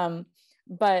not.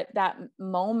 But that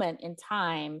moment in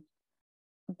time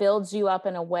builds you up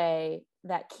in a way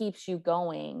that keeps you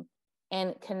going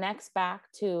and connects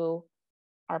back to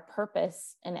our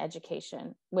purpose in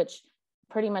education, which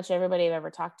pretty much everybody I've ever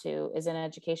talked to is in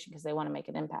education because they want to make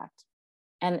an impact.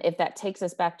 And if that takes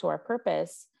us back to our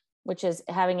purpose, which is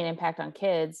having an impact on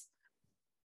kids,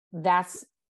 that's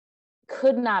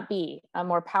could not be a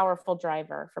more powerful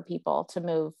driver for people to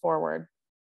move forward.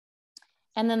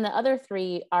 And then the other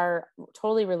 3 are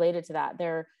totally related to that.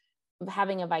 They're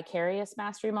having a vicarious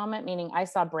mastery moment, meaning I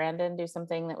saw Brandon do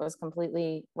something that was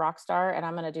completely rock star, and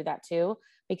I'm going to do that too.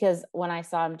 Because when I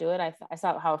saw him do it, I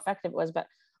saw how effective it was, but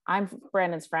I'm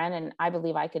Brandon's friend and I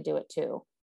believe I could do it too.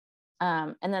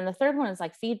 And then the third one is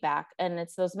like feedback, and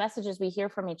it's those messages we hear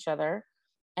from each other.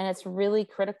 And it's really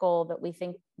critical that we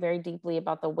think very deeply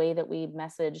about the way that we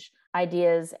message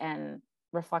ideas and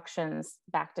reflections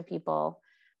back to people.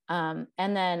 And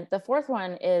then the fourth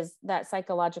one is that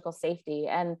psychological safety.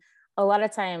 And a lot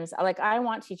of times, like, I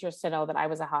want teachers to know that I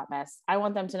was a hot mess. I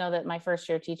want them to know that my first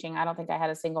year teaching, I don't think I had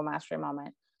a single mastery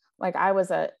moment. Like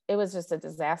it was just a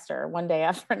disaster one day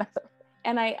after another.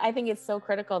 And I think it's so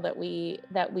critical that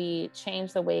we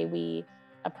change the way we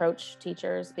approach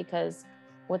teachers, because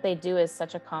what they do is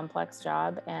such a complex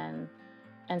job. And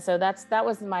so that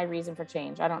was my reason for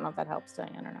change. I don't know if that helps,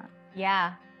 Diane, or not.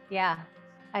 Yeah.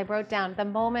 I wrote down the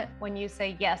moment when you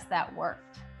say, yes, that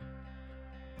worked.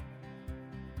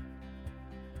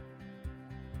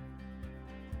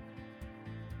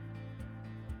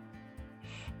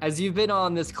 As you've been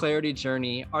on this clarity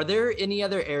journey, are there any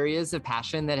other areas of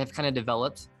passion that have kind of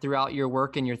developed throughout your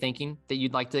work and your thinking that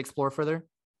you'd like to explore further?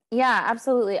 Yeah,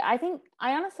 absolutely. I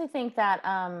honestly think that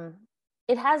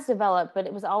it has developed, but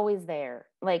it was always there.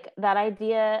 Like that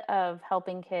idea of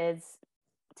helping kids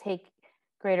take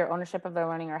greater ownership of their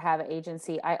learning or have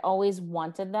agency. I always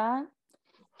wanted that.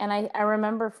 And I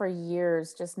remember for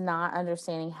years just not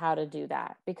understanding how to do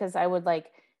that, because I would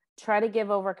like try to give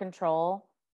over control,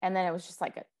 and then it was just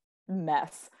like a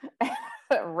mess.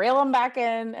 Reel them back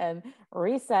in and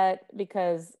reset,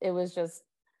 because it was just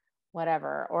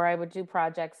whatever. Or I would do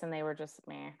projects and they were just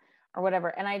meh or whatever.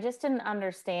 And I just didn't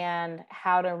understand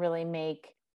how to really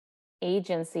make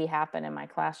agency happen in my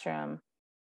classroom.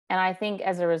 And I think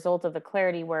as a result of the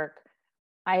clarity work,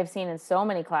 I have seen in so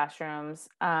many classrooms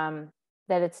that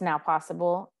it's now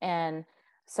possible. And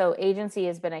so agency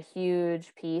has been a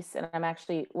huge piece. And I'm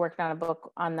actually working on a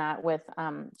book on that with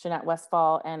Jeanette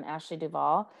Westfall and Ashley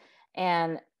Duvall,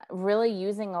 and really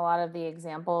using a lot of the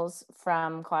examples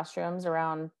from classrooms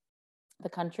around the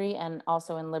country and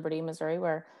also in Liberty, Missouri,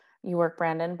 where you work,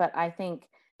 Brandon. But I think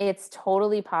it's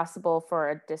totally possible for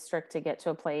a district to get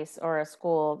to a place or a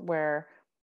school where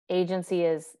agency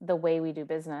is the way we do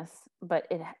business, but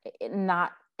it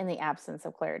not in the absence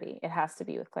of clarity. It has to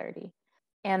be with clarity.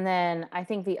 And then I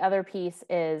think the other piece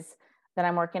is that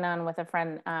I'm working on with a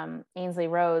friend, Ainsley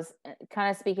Rose, kind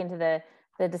of speaking to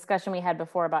the discussion we had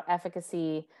before about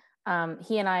efficacy.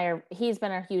 He's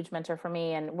been a huge mentor for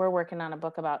me, and we're working on a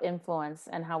book about influence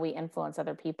and how we influence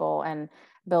other people and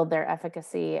build their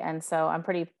efficacy. And so I'm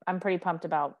pretty pumped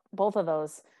about both of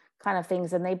those kind of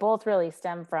things. And they both really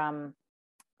stem from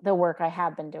the work I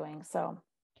have been doing. So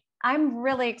I'm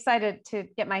really excited to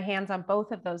get my hands on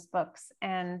both of those books.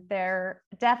 And they're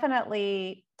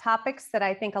definitely topics that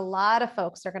I think a lot of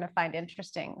folks are going to find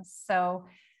interesting. So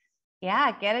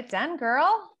yeah, get it done,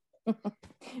 girl.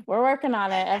 We're working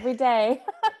on it every day.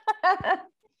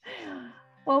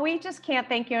 Well, we just can't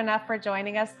thank you enough for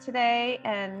joining us today.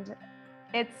 And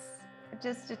it's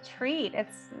just a treat.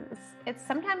 It's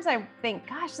sometimes I think,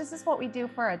 gosh, this is what we do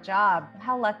for a job.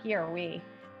 How lucky are we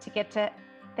to get to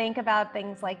think about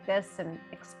things like this and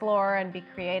explore and be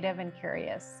creative and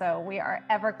curious. So we are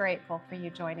ever grateful for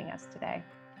you joining us today.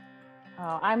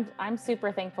 Oh, I'm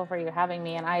super thankful for you having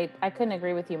me. And I couldn't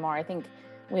agree with you more. I think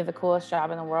we have the coolest job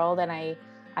in the world. And I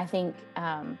think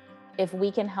if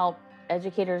we can help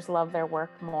educators love their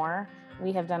work more,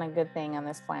 we have done a good thing on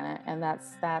this planet. And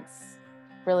that's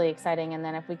really exciting. And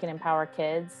then if we can empower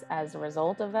kids as a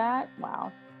result of that,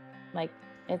 wow, like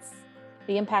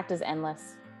the impact is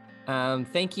endless.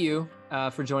 Thank you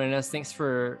for joining us. Thanks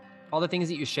for all the things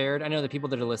that you shared. I know the people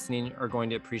that are listening are going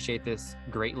to appreciate this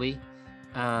greatly.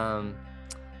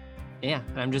 Yeah,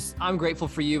 and I'm grateful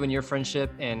for you and your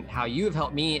friendship and how you have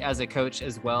helped me as a coach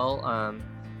as well.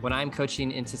 When I'm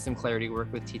coaching into some clarity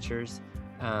work with teachers,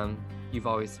 you've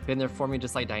always been there for me,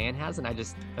 just like Diane has, and I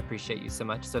just appreciate you so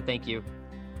much. So thank you.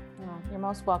 Oh, you're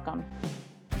most welcome.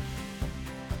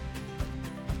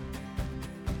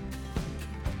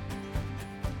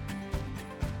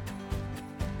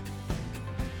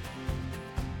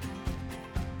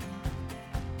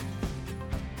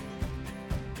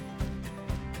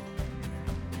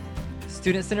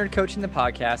 Student-Centered Coaching, the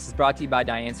podcast, is brought to you by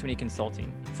Diane Sweeney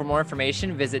Consulting. For more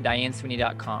information, visit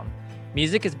dianesweeney.com.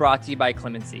 Music is brought to you by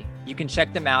Clemency. You can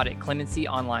check them out at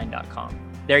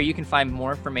clemencyonline.com. There you can find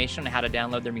more information on how to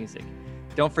download their music.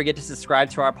 Don't forget to subscribe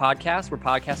to our podcast where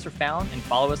podcasts are found, and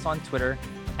follow us on Twitter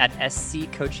at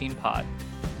SC Coaching Pod.